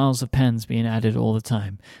 new styles of pens being added all the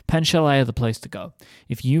time. Pen Chalet are the place to go.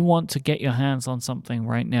 If you want to get your hands on something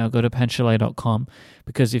right now, go to penchalet.com,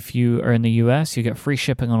 because if you are in the US, you get free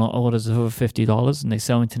shipping on orders of over $50, and they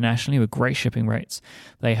sell internationally with great shipping rates.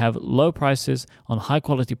 They have low prices on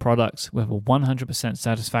high-quality products with a 100%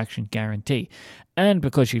 satisfaction guarantee. And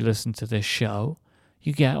because you listen to this show,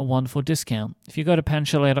 you get a wonderful discount. If you go to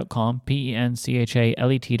penchalet.com,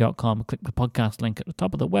 penchalet.com, click the podcast link at the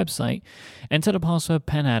top of the website, enter the password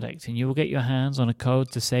PenAddict, and you will get your hands on a code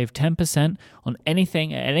to save 10% on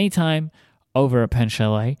anything at any time over at Pen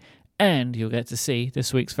Chalet, and you'll get to see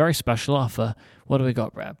this week's very special offer. What do we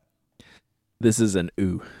got, Brad? This is an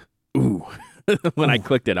ooh. Ooh. When I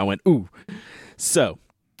clicked it, I went, ooh. So,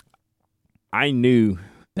 I knew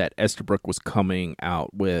that Esterbrook was coming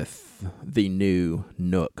out with the new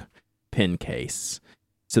Nook pen case.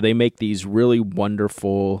 So they make these really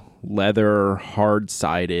wonderful leather,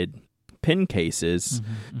 hard-sided pen cases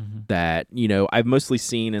that, I've mostly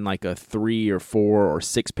seen in like a 3 or 4 or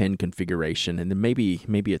 6 pen configuration, and then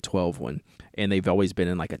maybe a 12 one. And they've always been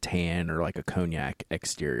in like a tan or like a cognac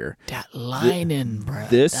exterior. That lining, bro.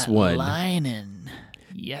 This one. Lining.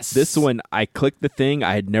 Yes. This one, I clicked the thing.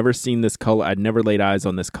 I had never seen this color. I'd never laid eyes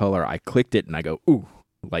on this color. I clicked it and I go, ooh,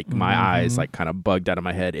 like my eyes like kind of bugged out of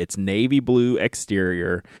my head. It's navy blue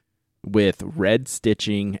exterior with red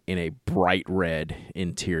stitching and a bright red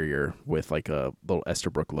interior with like a little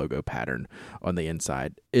Esterbrook logo pattern on the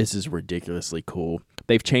inside. This is ridiculously cool.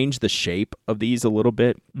 They've changed the shape of these a little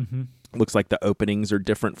bit. Mm-hmm. Looks like the openings are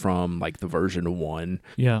different from like the version 1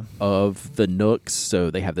 of the Nooks.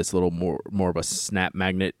 So they have this little more of a snap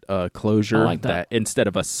magnet closure. I like that. Instead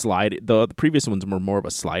of a slide. The previous ones were more of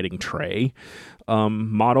a sliding tray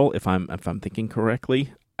model, if I'm thinking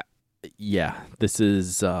correctly. Yeah, this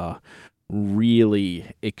is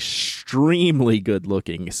really extremely good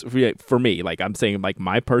looking for me. Like I'm saying, like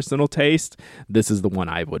my personal taste, this is the one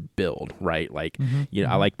I would build, right? Like,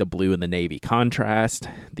 I like the blue and the navy contrast,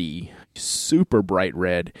 the super bright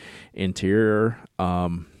red interior.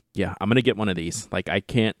 I'm going to get one of these. Like I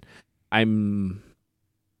don't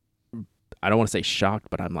want to say shocked,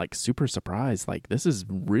 but I'm like super surprised. Like this is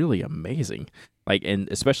really amazing. Like, and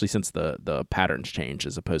especially since the patterns change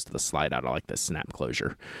as opposed to the slide out, I like the snap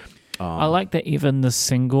closure. I like that even the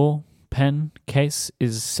single pen case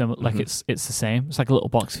is similar. Like it's the same. It's like a little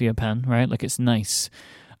box for your pen, right? Like it's nice.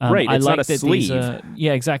 Right. It's like not a sleeve.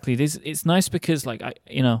 Yeah, exactly. It's nice because like I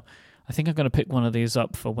think I'm going to pick one of these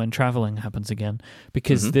up for when traveling happens again,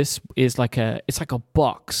 because this is it's like a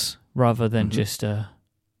box rather than just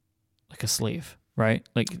like a sleeve, right?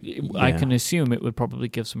 Like I can assume it would probably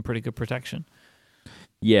give some pretty good protection.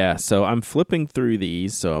 Yeah, so I'm flipping through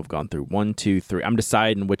these. So I've gone through 1, 2, 3. I'm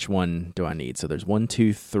deciding which one do I need. So there's 1,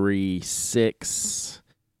 2, 3, 6.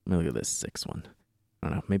 Let me look at this 6 one. I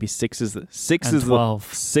don't know, maybe 6 is the And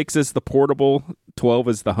 12. 6 is the portable, 12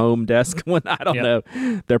 is the home desk one. I don't know.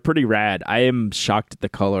 They're pretty rad. I am shocked at the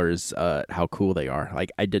colors, how cool they are.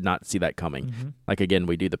 Like, I did not see that coming. Mm-hmm. Like, again,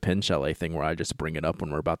 we do the pin chalet thing where I just bring it up when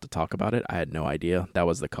we're about to talk about it. I had no idea that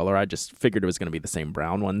was the color. I just figured it was going to be the same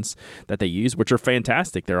brown ones that they use, which are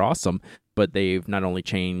fantastic. They're awesome. But they've not only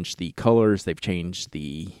changed the colors, they've changed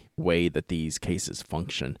the way that these cases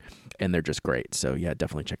function, and they're just great. So yeah,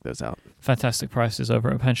 definitely check those out. Fantastic prices over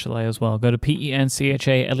at Pen Chalet as well. Go to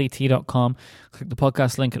penchalet.com, click the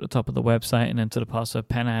podcast link at the top of the website, and enter the password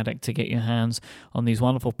Pen Addict to get your hands on these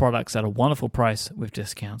wonderful products at a wonderful price with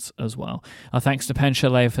discounts as well. Our thanks to Pen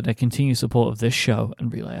Chalet for their continued support of this show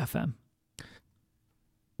and Relay FM.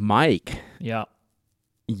 Mike, Yeah.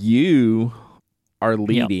 you are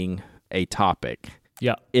leading a topic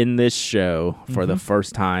in this show for the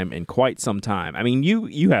first time in quite some time. I mean,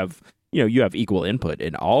 you have equal input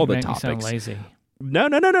in all the topics. You sound lazy.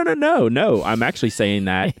 No. I'm actually saying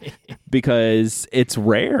that because it's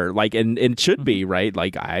rare. Like, and it should be, right?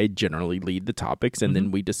 Like, I generally lead the topics and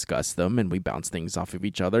then we discuss them and we bounce things off of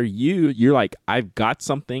each other. You're like, I've got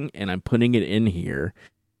something and I'm putting it in here,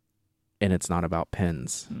 and it's not about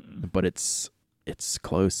pens, but it's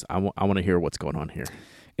close. I want to hear what's going on here.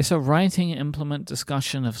 It's a writing implement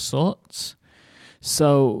discussion of sorts.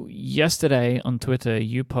 So yesterday on Twitter,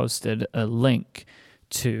 you posted a link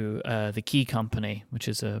to the Key Company, which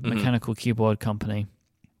is a mechanical keyboard company.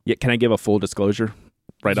 Yeah, can I give a full disclosure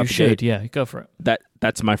right off the gate? You should, yeah. Go for it.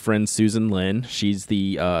 That's my friend Susan Lynn. She's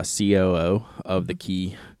the COO of the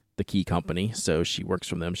Key Company, so she works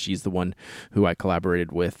from them. She's the one who I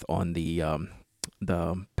collaborated with on the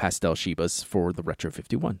pastel Shibas for the Retro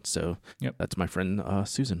 51. So that's my friend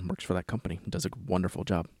Susan, works for that company, does a wonderful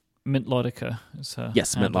job. Mintlodica is her.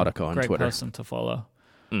 Yes, Mintlodica on Great Twitter. Great person to follow.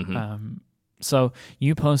 So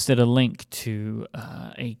you posted a link to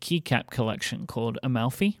a keycap collection called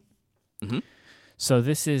Amalfi. So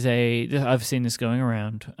this is I've seen this going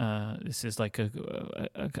around. This is like a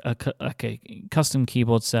custom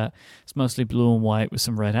keyboard set. It's mostly blue and white with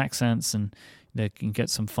some red accents, and they can get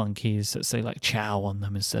some fun keys that say like "ciao" on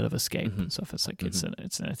them instead of "escape" and stuff. It's like it's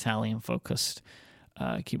an Italian focused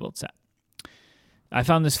keyboard set. I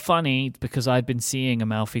found this funny because I'd been seeing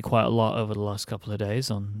Amalfi quite a lot over the last couple of days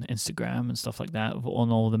on Instagram and stuff like that, on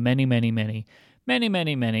all the many mechanical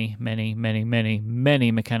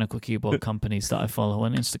keyboard companies that I follow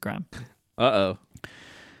on Instagram.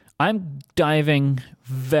 I'm diving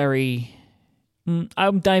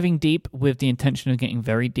deep with the intention of getting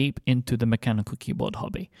very deep into the mechanical keyboard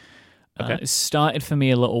hobby. It started for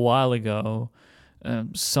me a little while ago.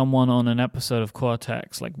 Someone on an episode of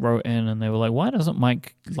Cortex wrote in and they were like, why doesn't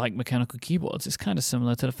Mike like mechanical keyboards? It's kind of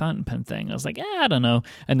similar to the fountain pen thing. I was like, I don't know.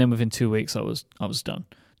 And then within 2 weeks, I was done.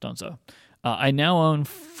 So I now own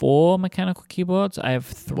 4 mechanical keyboards. I have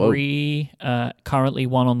 3, currently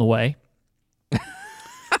 1 on the way.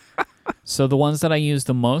 So the ones that I use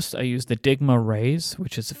the most, I use the Digma Raise,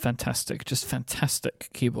 which is a fantastic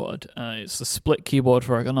keyboard. It's a split keyboard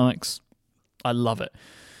for ergonomics. I love it.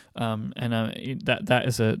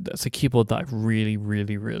 That's a keyboard that I really,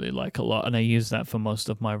 really, really like a lot, and I use that for most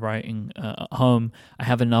of my writing at home. I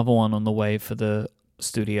have another one on the way for the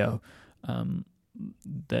studio.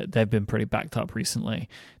 They've been pretty backed up recently.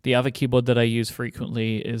 The other keyboard that I use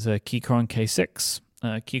frequently is a Keychron K6.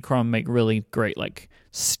 Keychron make really great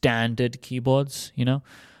standard keyboards,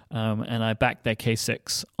 and I backed their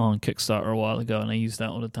K6 on Kickstarter a while ago, and I use that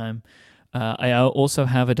all the time. I also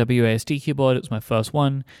have a WASD keyboard. It was my first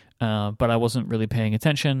one, but I wasn't really paying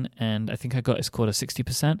attention, and I think I got it scored a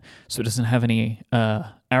 60%, so it doesn't have any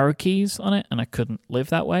arrow keys on it, and I couldn't live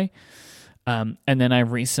that way. And then I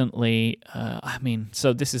recently,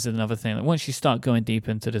 so this is another thing. Once you start going deep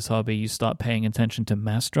into this hobby, you start paying attention to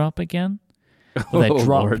mass drop again. Well, they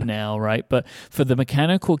drop Lord. Now, right? But for the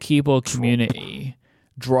mechanical keyboard community,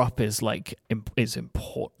 drop is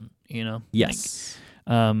important, Yes.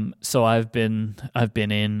 So I've been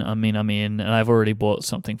in, I'm in, and I've already bought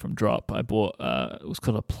something from Drop. I bought, it was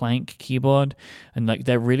called a plank keyboard, and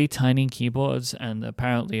they're really tiny keyboards, and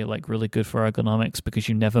apparently really good for ergonomics because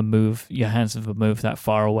your hands never move that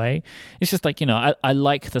far away. It's just I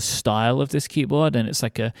like the style of this keyboard, and it's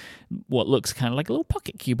what looks kind of like a little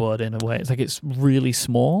pocket keyboard in a way. It's really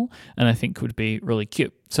small, and I think would be really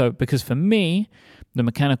cute. So because for me, the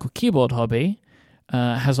mechanical keyboard hobby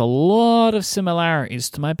has a lot of similarities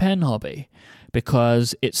to my pen hobby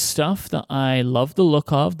because it's stuff that I love the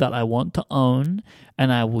look of, that I want to own,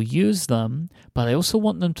 and I will use them, but I also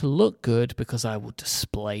want them to look good because I will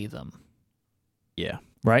display them. Yeah.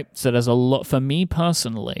 Right? So there's a lot, for me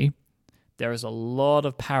personally, there is a lot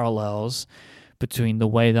of parallels between the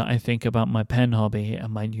way that I think about my pen hobby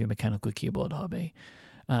and my new mechanical keyboard hobby.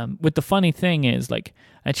 With the funny thing is, like,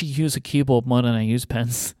 I actually use a keyboard more than I use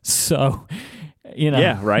pens. So,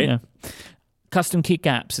 Yeah, right. Custom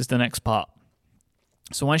keycaps is the next part.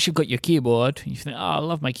 So once you've got your keyboard, you think, oh, I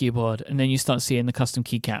love my keyboard. And then you start seeing the custom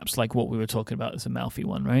keycaps, like what we were talking about as a Malfi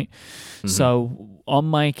one, right? Mm-hmm. So on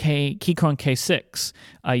my Keychron K6,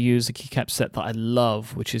 I use a keycap set that I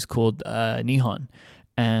love, which is called Nihon.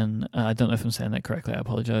 And I don't know if I'm saying that correctly. I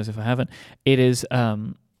apologize if I haven't. It is...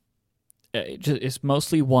 it's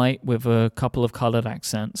mostly white with a couple of colored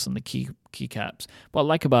accents on the keycaps. What I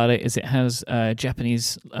like about it is it has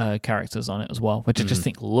Japanese characters on it as well, which I just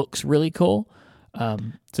think looks really cool.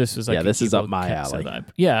 This was like this is up my alley.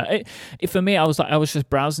 For me, I was just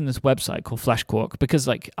browsing this website called Flashcork because,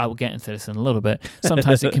 like, I will get into this in a little bit.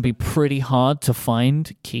 Sometimes it can be pretty hard to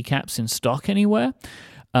find keycaps in stock anywhere.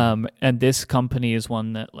 And this company is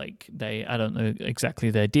one that, like, I don't know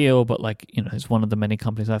exactly their deal, but, like, it's one of the many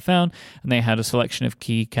companies I found, and they had a selection of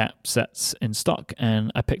keycap sets in stock, and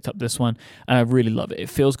I picked up this one, and I really love it. It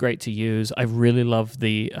feels great to use. I really love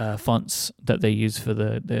the fonts that they use for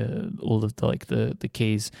all of the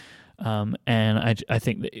keys, and I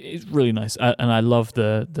think that it's really nice. And I love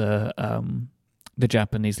the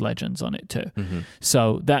Japanese legends on it too. Mm-hmm.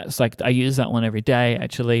 So that's like, I use that one every day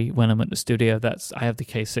actually when I'm at the studio. I have the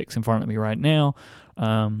K6 in front of me right now.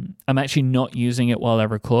 I'm actually not using it while I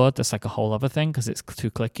record. That's like a whole other thing because it's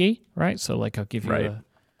too clicky, right? So like I'll give you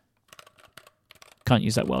can't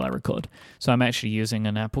use that while I record. So I'm actually using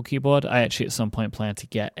an Apple keyboard. I actually at some point plan to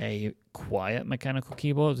get a quiet mechanical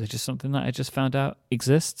keyboard. It's just something that I just found out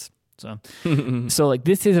exists. So like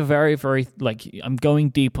this is a very, very, like, I'm going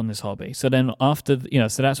deep on this hobby. So then after,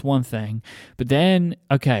 so that's one thing. But then,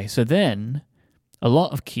 then a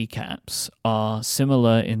lot of keycaps are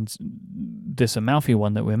similar in this Amalfi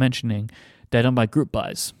one that we're mentioning. They're done by group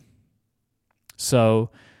buys. So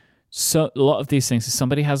a lot of these things, if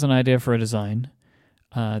somebody has an idea for a design,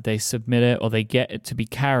 they submit it or they get it to be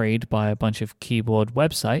carried by a bunch of keyboard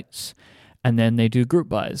websites. And then they do group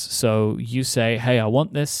buys. So you say, hey, I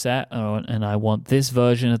want this set and I want this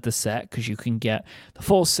version of the set because you can get the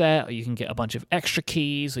full set or you can get a bunch of extra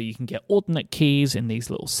keys or you can get alternate keys in these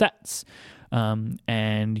little sets.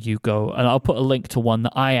 And you go, and I'll put a link to one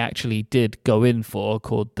that I actually did go in for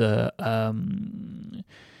called the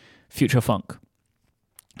Future Funk.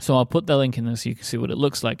 So I'll put the link in there so you can see what it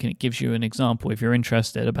looks like, and it gives you an example if you're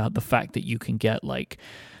interested about the fact that you can get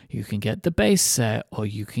the base set, or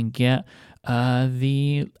you can get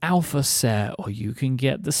the alpha set, or you can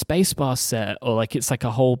get the spacebar set, or like it's like a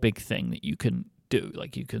whole big thing that you can do.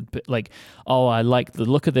 Like you can like, oh, I like the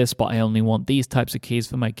look of this, but I only want these types of keys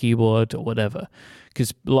for my keyboard or whatever.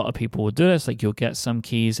 Because a lot of people will do this. Like you'll get some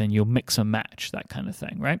keys and you'll mix and match, that kind of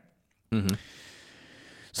thing, right? Mm-hmm.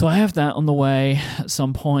 So I have that on the way at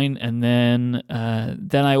some point, and then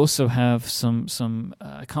I also have some.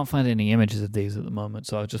 I can't find any images of these at the moment,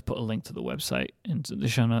 so I'll just put a link to the website into the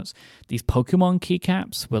show notes. These Pokemon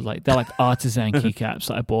keycaps they're like artisan keycaps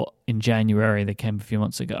that I bought in January. They came a few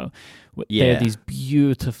months ago. Yeah. They're these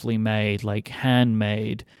beautifully made, like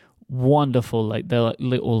handmade, wonderful, like they're like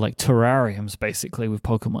little like terrariums basically with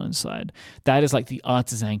Pokemon inside. That is like the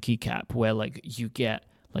artisan keycap where like you get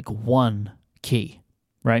like one key.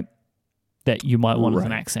 Right, that you might want as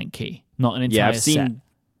an accent key, not an entire set.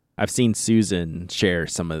 I've seen Susan share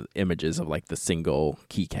some of the images of like the single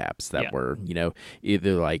keycaps that were,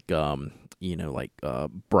 either like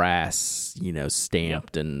brass,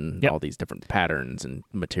 stamped and all these different patterns and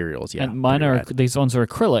materials. Yeah, and mine these ones are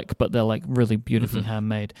acrylic, but they're like really beautifully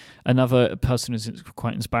handmade. Another person who's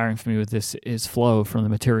quite inspiring for me with this is Flo from the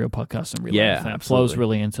Material Podcast. And really, Flo's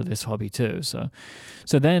really into this hobby too. So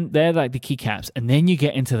then they're like the keycaps, and then you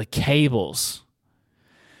get into the cables.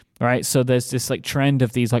 Right, so there's this like trend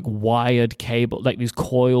of these like wired cable, like these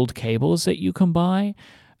coiled cables that you can buy.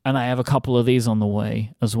 And I have a couple of these on the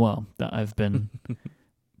way as well that I've been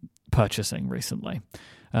purchasing recently.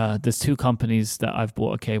 There's two companies that I've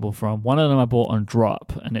bought a cable from. One of them I bought on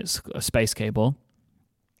drop, and it's a space cable.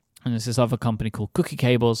 And there's this other company called Cookie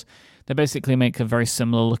Cables. They basically make a very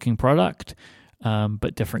similar looking product,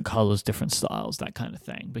 but different colors, different styles, that kind of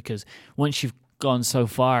thing. Because once you've gone so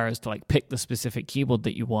far as to like pick the specific keyboard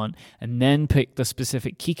that you want and then pick the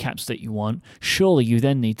specific keycaps that you want, surely you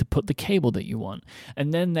then need to put the cable that you want.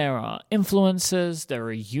 And then there are influencers, there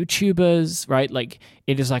are YouTubers, right? Like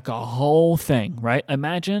it is like a whole thing, right?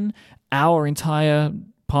 Imagine our entire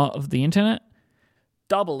part of the internet,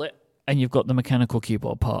 double it, and you've got the mechanical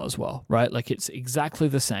keyboard part as well, right? Like it's exactly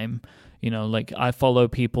the same. Like I follow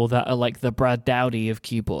people that are like the Brad Dowdy of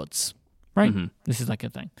keyboards, right? Mhm. This is like a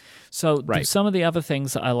thing. So Right. some of the other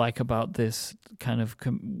things that I like about this kind of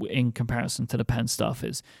in comparison to the pen stuff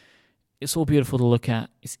is it's all beautiful to look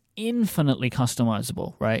at. It's infinitely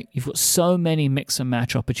customizable, right? You've got so many mix and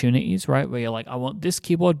match opportunities, right? Where you're like, I want this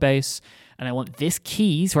keyboard base and I want this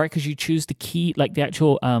keys, right? Because you choose the key, like the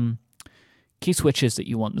actual key switches that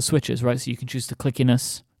you want, the switches, right? So you can choose the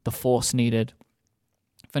clickiness, the force needed.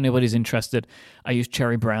 If anybody's interested, I use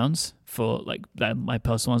Cherry Browns for like my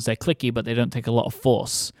personal ones. They're clicky, but they don't take a lot of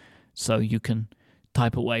force. So you can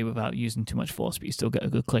type away without using too much force, but you still get a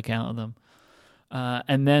good click out of them.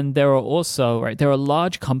 And then there are also, right, there are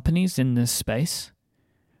large companies in this space,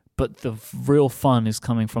 but the real fun is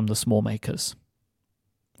coming from the small makers,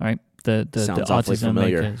 right? The awfully artisan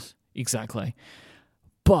familiar. makers. Exactly.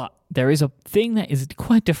 But there is a thing that is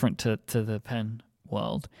quite different to the pen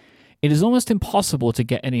world. It is almost impossible to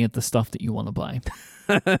get any of the stuff that you want to buy.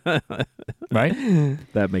 Right?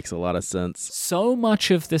 That makes a lot of sense. So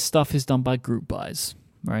much of this stuff is done by group buys.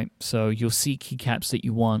 Right, so you'll see keycaps that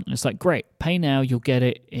you want, and it's like, great, pay now, you'll get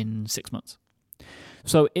it in 6 months.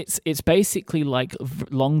 So it's basically like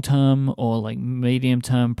long-term or like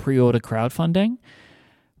medium-term pre-order crowdfunding,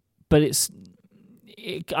 but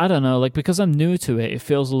I don't know, like because I'm new to it, it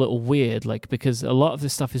feels a little weird, like because a lot of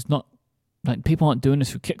this stuff is not, like people aren't doing this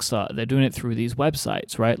through Kickstarter, they're doing it through these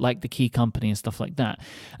websites, right? Like the Key Company and stuff like that.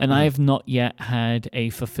 And I have not yet had a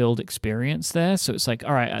fulfilled experience there. So it's like,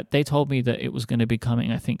 all right, they told me that it was going to be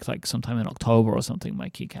coming, I think like sometime in October or something, my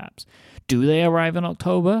keycaps. Do they arrive in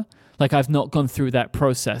October? Like I've not gone through that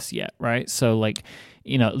process yet, right? So like,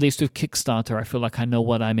 you know, at least with Kickstarter, I feel like I know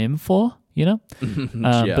what I'm in for, you know?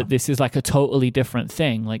 Yeah. But this is like a totally different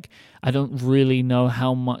thing. Like I don't really know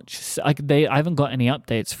how much, like I haven't got any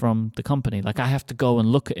updates from the company. Like I have to go and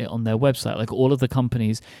look at it on their website. Like all of the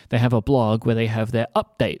companies, they have a blog where they have their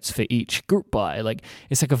updates for each group buy. Like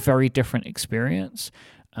it's like a very different experience.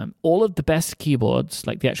 All of the best keyboards,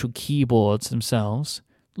 like the actual keyboards themselves,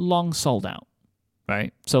 long sold out.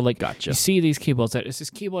 Right? So like Gotcha. you see these keyboards. There's this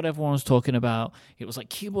keyboard everyone was talking about. It was like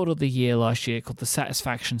keyboard of the year last year called the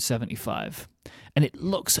Satisfaction 75. And it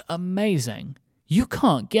looks amazing. You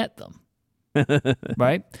can't get them.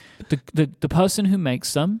 Right? The person who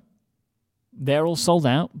makes them, they're all sold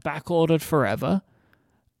out, back ordered forever.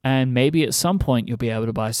 And maybe at some point you'll be able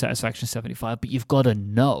to buy Satisfaction 75, but you've got to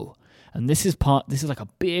know. And this is like a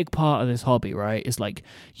big part of this hobby, right? Is like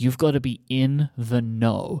you've got to be in the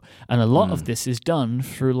know. And a lot of this is done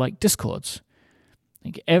through like Discords.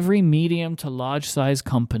 Like every medium to large size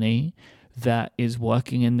company that is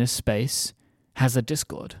working in this space has a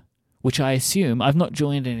Discord, which I assume, I've not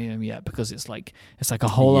joined any of them yet because it's like a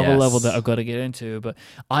whole other level that I've got to get into. But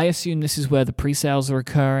I assume this is where the pre-sales are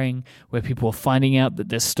occurring, where people are finding out that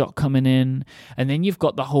there's stock coming in. And then you've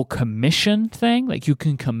got the whole commission thing. Like you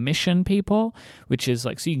can commission people, which is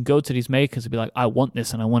like, so you can go to these makers and be like, I want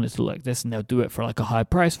this and I want it to look like this. And they'll do it for like a high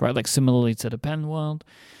price, right? Like similarly to the pen world.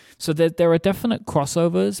 So there are definite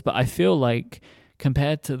crossovers, but I feel like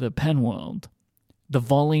compared to the pen world, the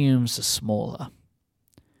volumes are smaller.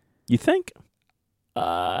 You think?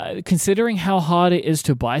 Considering how hard it is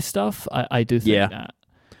to buy stuff, I do think that.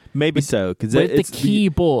 Maybe so. Because with the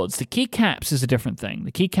keyboards, the keycaps is a different thing.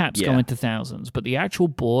 The keycaps go Yeah. into thousands, but the actual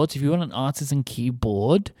boards, if you want an artisan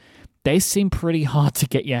keyboard, they seem pretty hard to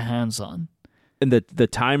get your hands on. And the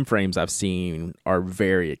time frames I've seen are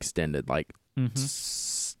very extended. Like,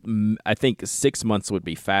 I think 6 months would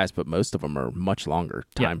be fast, but most of them are much longer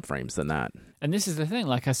time frames than that. And this is the thing,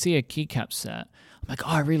 like I see a keycap set, I'm like,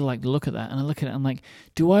 oh, I really like the look of that. And I look at it, I'm like,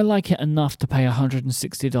 do I like it enough to pay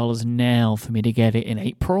 $160 now for me to get it in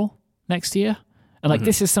April next year? And like,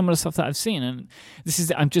 this is some of the stuff that I've seen. And this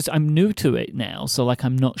is, I'm new to it now. So like,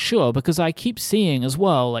 I'm not sure because I keep seeing as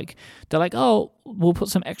well, like, they're like, oh, we'll put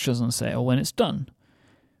some extras on sale when it's done.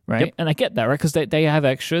 Right. Yep. And I get that, right? Because they have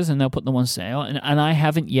extras and they'll put them on sale. And I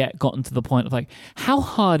haven't yet gotten to the point of like, how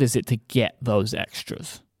hard is it to get those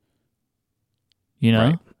extras? You know?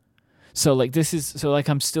 Right. So like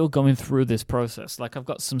I'm still going through this process. Like I've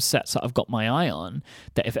got some sets that I've got my eye on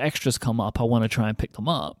that if extras come up, I want to try and pick them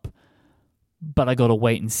up. But I got to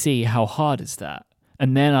wait and see how hard is that.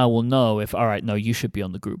 And then I will know if, all right, no, you should be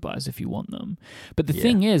on the group buys if you want them. But the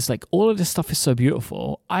thing is, like, all of this stuff is so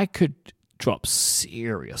beautiful. I could drop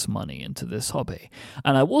serious money into this hobby.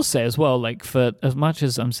 And I will say as well, like, for as much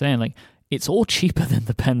as I'm saying, like, it's all cheaper than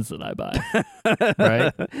the pens that I buy.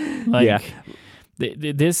 Right? Like,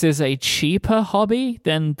 this is a cheaper hobby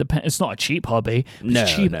than the pen. It's not a cheap hobby.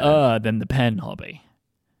 It's cheaper than the pen hobby.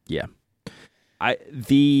 Yeah.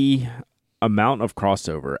 amount of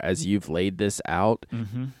crossover as you've laid this out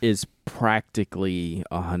Mm-hmm. is practically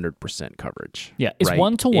 100% coverage. Yeah, it's right?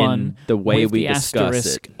 1-to-1. In the way with we the discuss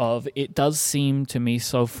asterisk it. of it does seem to me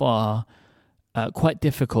so far quite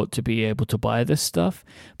difficult to be able to buy this stuff,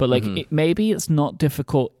 but like maybe it's not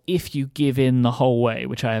difficult if you give in the whole way,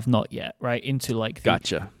 which I have not yet, right? Into like the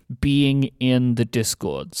Gotcha. being in the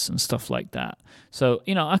discords and stuff like that. So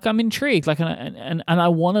like I'm intrigued, like and I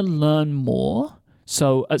want to learn more.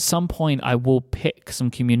 So at some point I will pick some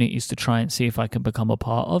communities to try and see if I can become a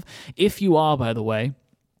part of. If you are, by the way,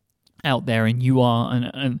 out there and you are,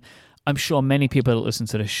 and I'm sure many people that listen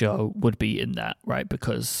to the show would be in that, right?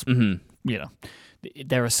 Because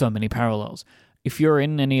there are so many parallels. If you're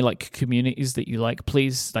in any like communities that you like,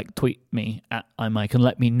 please like tweet me at iMike and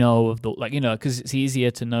let me know of the because it's easier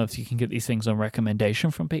to know if you can get these things on recommendation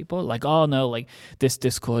from people. Like, oh no, like this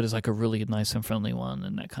Discord is like a really nice and friendly one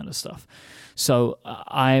and that kind of stuff. So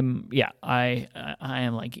I am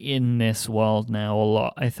like in this world now a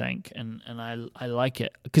lot, I think, and I like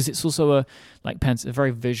it because it's also a very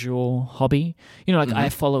visual hobby. I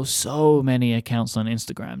follow so many accounts on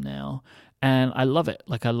Instagram now. And I love it.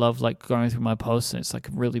 Like I love like going through my posts, and it's like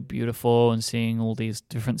really beautiful and seeing all these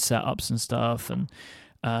different setups and stuff. And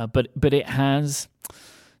but it has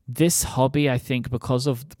this hobby, I think, because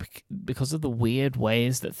of the weird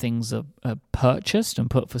ways that things are purchased and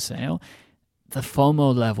put for sale. The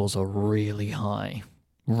FOMO levels are really high,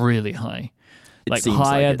 like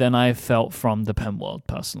higher than I've felt from the pen world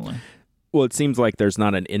personally. Well, it seems like there's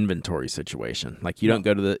not an inventory situation. Like you don't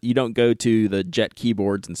go to the Jet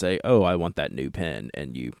keyboards and say, "Oh, I want that new pen,"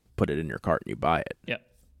 and you put it in your cart and you buy it. Yeah,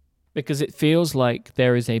 because it feels like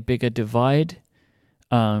there is a bigger divide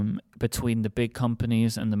between the big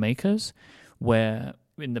companies and the makers, where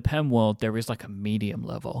in the pen world there is like a medium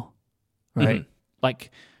level, right? Like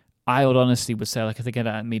I would honestly say, like if they get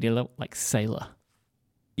at a medium level, like Sailor,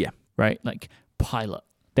 yeah, right, like Pilot.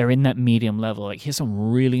 They're in that medium level. Like, here's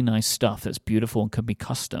some really nice stuff that's beautiful and can be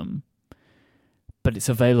custom, but it's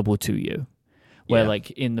available to you. Where,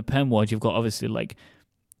 like, in the pen world, you've got obviously, like,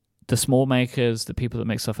 the small makers, the people that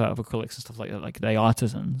make stuff out of acrylics and stuff like that, like, they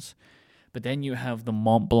artisans. But then you have the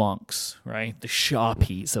Mont Blancs, right? The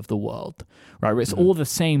Sharpies of the world, right? Where it's all the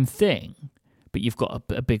same thing, but you've got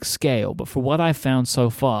a big scale. But for what I've found so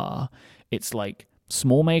far, it's like,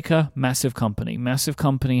 small maker, massive company. Massive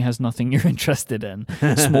company has nothing you're interested in.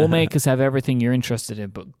 Small makers have everything you're interested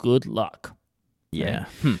in, but good luck. Yeah.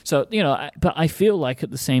 Right? So, but I feel like at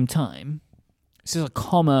the same time, this is a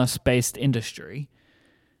commerce-based industry.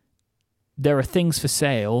 There are things for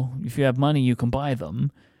sale. If you have money, you can buy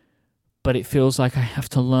them. But it feels like I have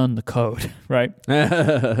to learn the code, right?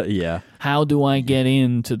 Yeah. How do I get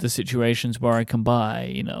into the situations where I can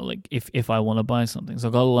buy, like if I want to buy something? So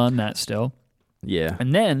I've got to learn that still. Yeah.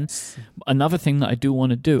 And then another thing that I do want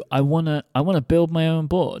to do, I want to build my own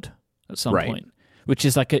board at some point, which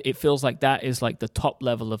is like it feels like that is like the top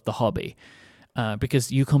level of the hobby,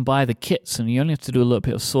 because you can buy the kits and you only have to do a little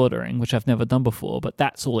bit of soldering, which I've never done before, but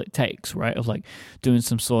that's all it takes, right? Of like doing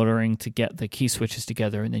some soldering to get the key switches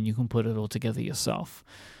together, and then you can put it all together yourself,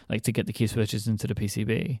 like to get the key switches into the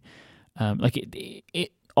PCB. Like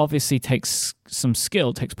it obviously takes some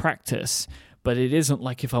skill, takes practice. But it isn't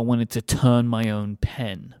like if I wanted to turn my own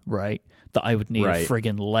pen, right, that I would need a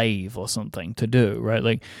friggin' lathe or something to do, right?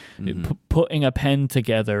 Like putting a pen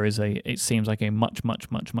together it seems like a much,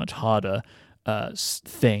 much, much, much harder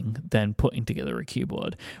thing than putting together a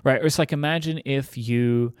keyboard, right? Or it's like imagine if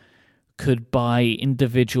you could buy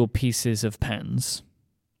individual pieces of pens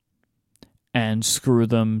and screw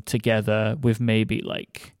them together with maybe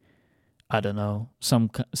like, I don't know, some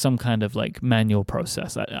kind of like manual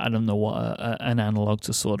process. I don't know what an analog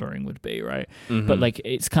to soldering would be, right? But like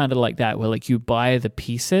it's kind of like that, where like you buy the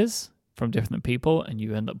pieces from different people and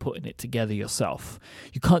you end up putting it together yourself.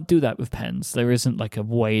 You can't do that with pens. There isn't like a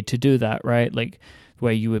way to do that, right? Like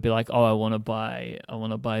where you would be like, oh, I want to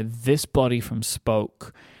buy this body from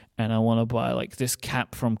Spoke, and I want to buy like this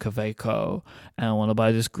cap from Kaweco, and I want to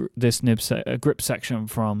buy this grip section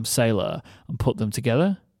from Sailor, and put them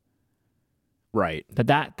together. Right.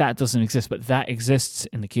 That doesn't exist, but that exists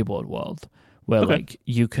in the keyboard world, where like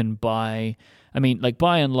you can buy. I mean, like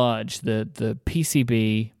by and large, the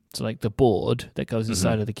PCB, so like the board that goes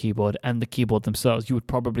inside of the keyboard and the keyboard themselves, you would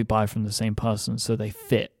probably buy from the same person, so they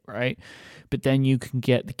fit, right? But then you can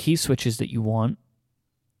get the key switches that you want,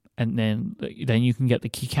 and then you can get the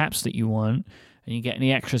keycaps that you want, and you get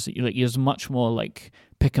any extras that you like. There's much more like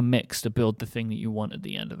pick and mix to build the thing that you want at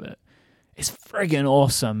the end of it. It's friggin'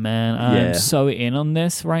 awesome, man. I'm so in on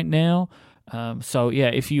this right now. So yeah,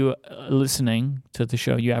 if you are listening to the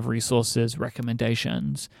show, you have resources,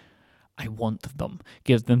 recommendations, I want them.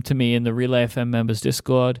 Give them to me in the Relay FM members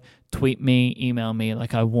Discord. Tweet me, email me.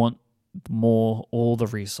 Like, I want all the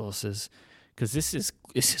resources, because this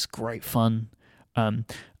is great fun.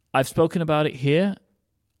 I've spoken about it here.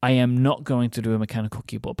 I am not going to do a mechanical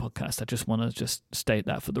keyboard podcast. I just want to just state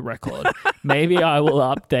that for the record. Maybe I will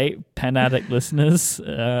update Pen Addict listeners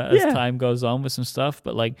as time goes on with some stuff,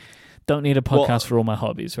 but like, don't need a podcast for all my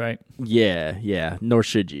hobbies, right? Yeah. Nor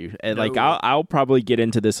should you. And like, I'll probably get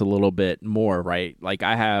into this a little bit more, right? Like,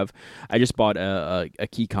 I just bought a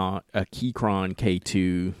Keychron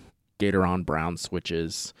K2 Gatoron Brown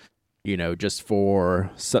switches. Just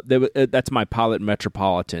that's my Pilot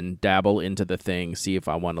Metropolitan, dabble into the thing, see if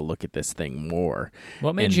I want to look at this thing more.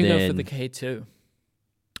 What made you go for the K2?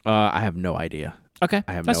 I have no idea. Okay,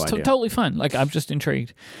 I have that's no idea. Totally fine. Like, I'm just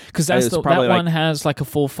intrigued because that one has like a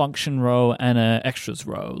full function row and a extras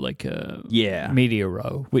row, like a media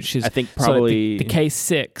row, which is, I think probably the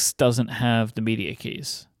K6 doesn't have the media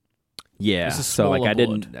keys. Yeah, so like I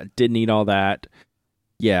didn't need all that.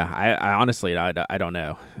 Yeah, I honestly I don't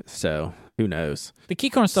know. So who knows? The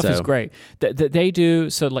Keychron stuff is great. They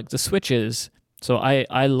do so like the switches. So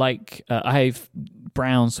I like I have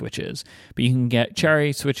brown switches, but you can get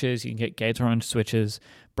cherry switches, you can get Gatoron switches.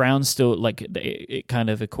 Brown still like it kind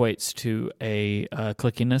of equates to a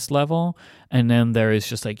clickiness level, and then there is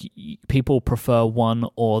just like people prefer one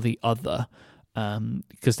or the other.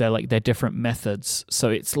 Because they're different methods, so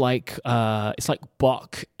it's like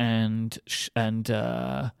Bach and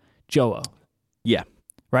Joa,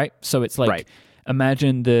 right. So it's like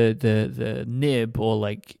imagine the nib or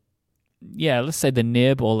like let's say the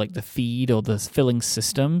nib or like the feed or the filling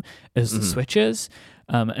system as the switches,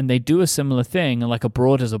 and they do a similar thing. Like a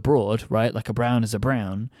broad is a broad, right? Like a brown is a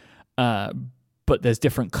brown, but there's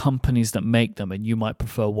different companies that make them, and you might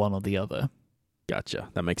prefer one or the other. Gotcha.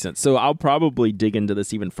 That makes sense. So I'll probably dig into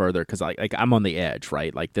this even further because I'm on the edge,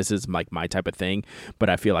 right? Like this is like my type of thing, but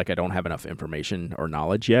I feel like I don't have enough information or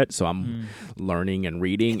knowledge yet. So I'm learning and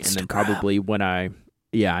reading, Instagram. And then probably when I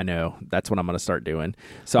know that's what I'm going to start doing.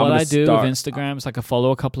 So what I do with Instagram is like I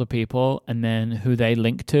follow a couple of people, and then who they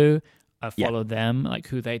link to, I follow them. Like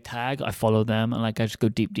who they tag, I follow them, and like I just go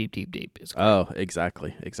deep. Oh,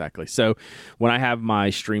 exactly. So when I have my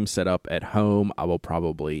stream set up at home, I will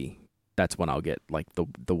probably. That's when I'll get like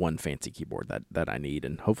the one fancy keyboard that I need,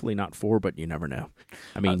 and hopefully not 4, but you never know.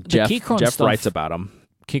 I mean, Jeff writes about them.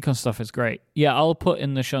 Keychron stuff is great. Yeah, I'll put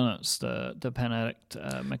in the show notes the Pen Addict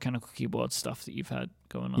mechanical keyboard stuff that you've had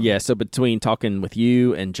going on. Yeah, so between talking with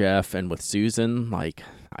you and Jeff and with Susan, like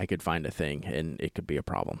I could find a thing, and it could be a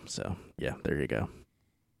problem. So yeah, there you go.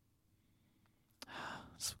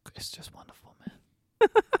 It's just wonderful,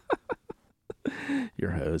 man.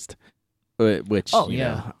 You're hosed. Which, you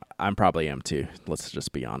know, I probably am too. Let's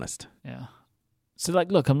just be honest. Yeah. So,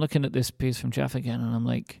 like, look, I'm looking at this piece from Jeff again, and I'm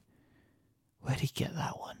like, where'd he get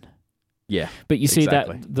that one? Yeah. But you see that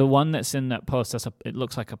the one that's in that post, it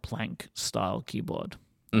looks like a plank style keyboard.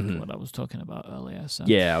 Mm-hmm. What I was talking about earlier. So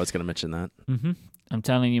yeah, I was going to mention that. Mm-hmm. I'm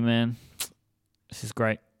telling you, man, this is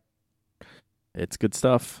great. It's good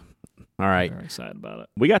stuff. All right. I'm very excited about it.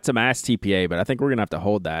 We got some Ask TPA, but I think we're going to have to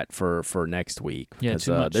hold that for next week. Yeah,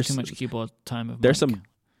 too much keyboard time. There's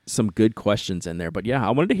some good questions in there. But yeah,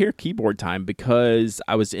 I wanted to hear keyboard time because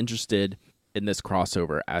I was interested in this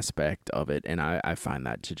crossover aspect of it. And I find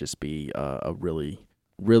that to just be a really,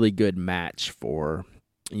 really good match for,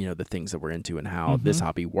 you know, the things that we're into and how this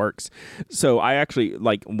hobby works. So I actually,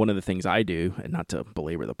 like, one of the things I do, and not to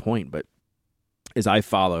belabor the point, but is I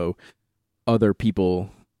follow other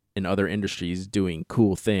people in other industries doing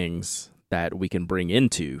cool things that we can bring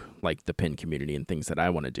into like the pen community and things that I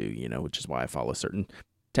want to do, you know, which is why I follow certain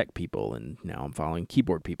tech people, and now I'm following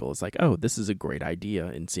keyboard people. It's like, oh, this is a great idea,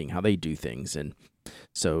 and seeing how they do things. And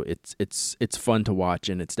so it's fun to watch,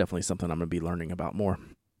 and it's definitely something I'm going to be learning about more.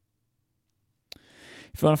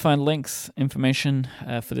 If you want to find links, information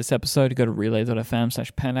for this episode, go to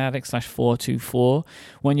relay.fm/penaddict/424.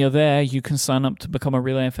 When you're there, you can sign up to become a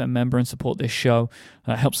Relay FM member and support this show.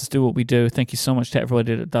 It helps us do what we do. Thank you so much to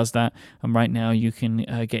everybody that does that. And right now, you can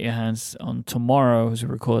get your hands on tomorrow, as we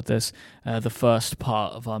record this, the first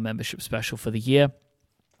part of our membership special for the year.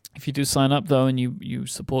 If you do sign up, though, and you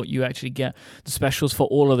support, you actually get the specials for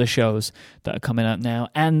all of the shows that are coming out now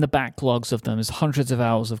and the backlogs of them. There's hundreds of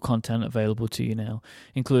hours of content available to you now,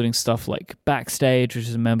 including stuff like Backstage, which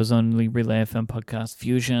is a members-only Relay FM podcast,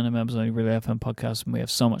 Fusion, a members-only Relay FM podcast, and we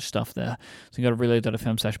have so much stuff there. So you go to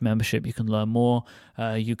relay.fm/membership. You can learn more.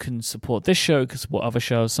 You can support this show because what other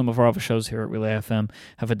shows, some of our other shows here at Relay FM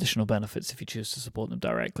have additional benefits if you choose to support them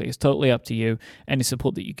directly. It's totally up to you. Any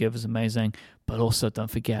support that you give is amazing, but also don't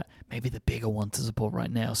forget, get maybe the bigger one to support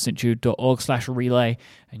right now, stjude.org/relay,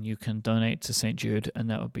 and you can donate to St. Jude, and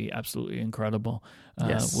that would be absolutely incredible.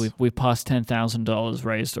 Yes. We've passed $10,000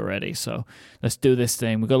 raised already, so let's do this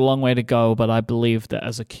thing. We've got a long way to go, but I believe that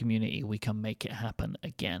as a community, we can make it happen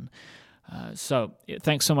again. So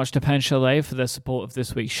thanks so much to Pen Chalet for their support of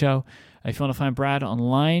this week's show. If you want to find Brad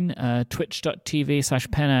online,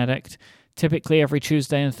 twitch.tv/penaddict, typically every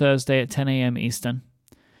Tuesday and Thursday at 10 a.m. Eastern.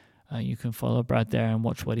 You can follow Brad there and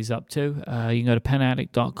watch what he's up to. You can go to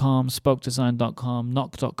penaddict.com, spokedesign.com,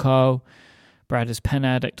 knock.co. Brad is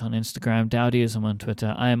penaddict on Instagram. Dowdy is on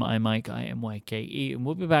Twitter. I am iMike, IMYKE. And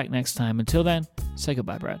we'll be back next time. Until then, say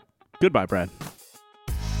goodbye, Brad. Goodbye, Brad.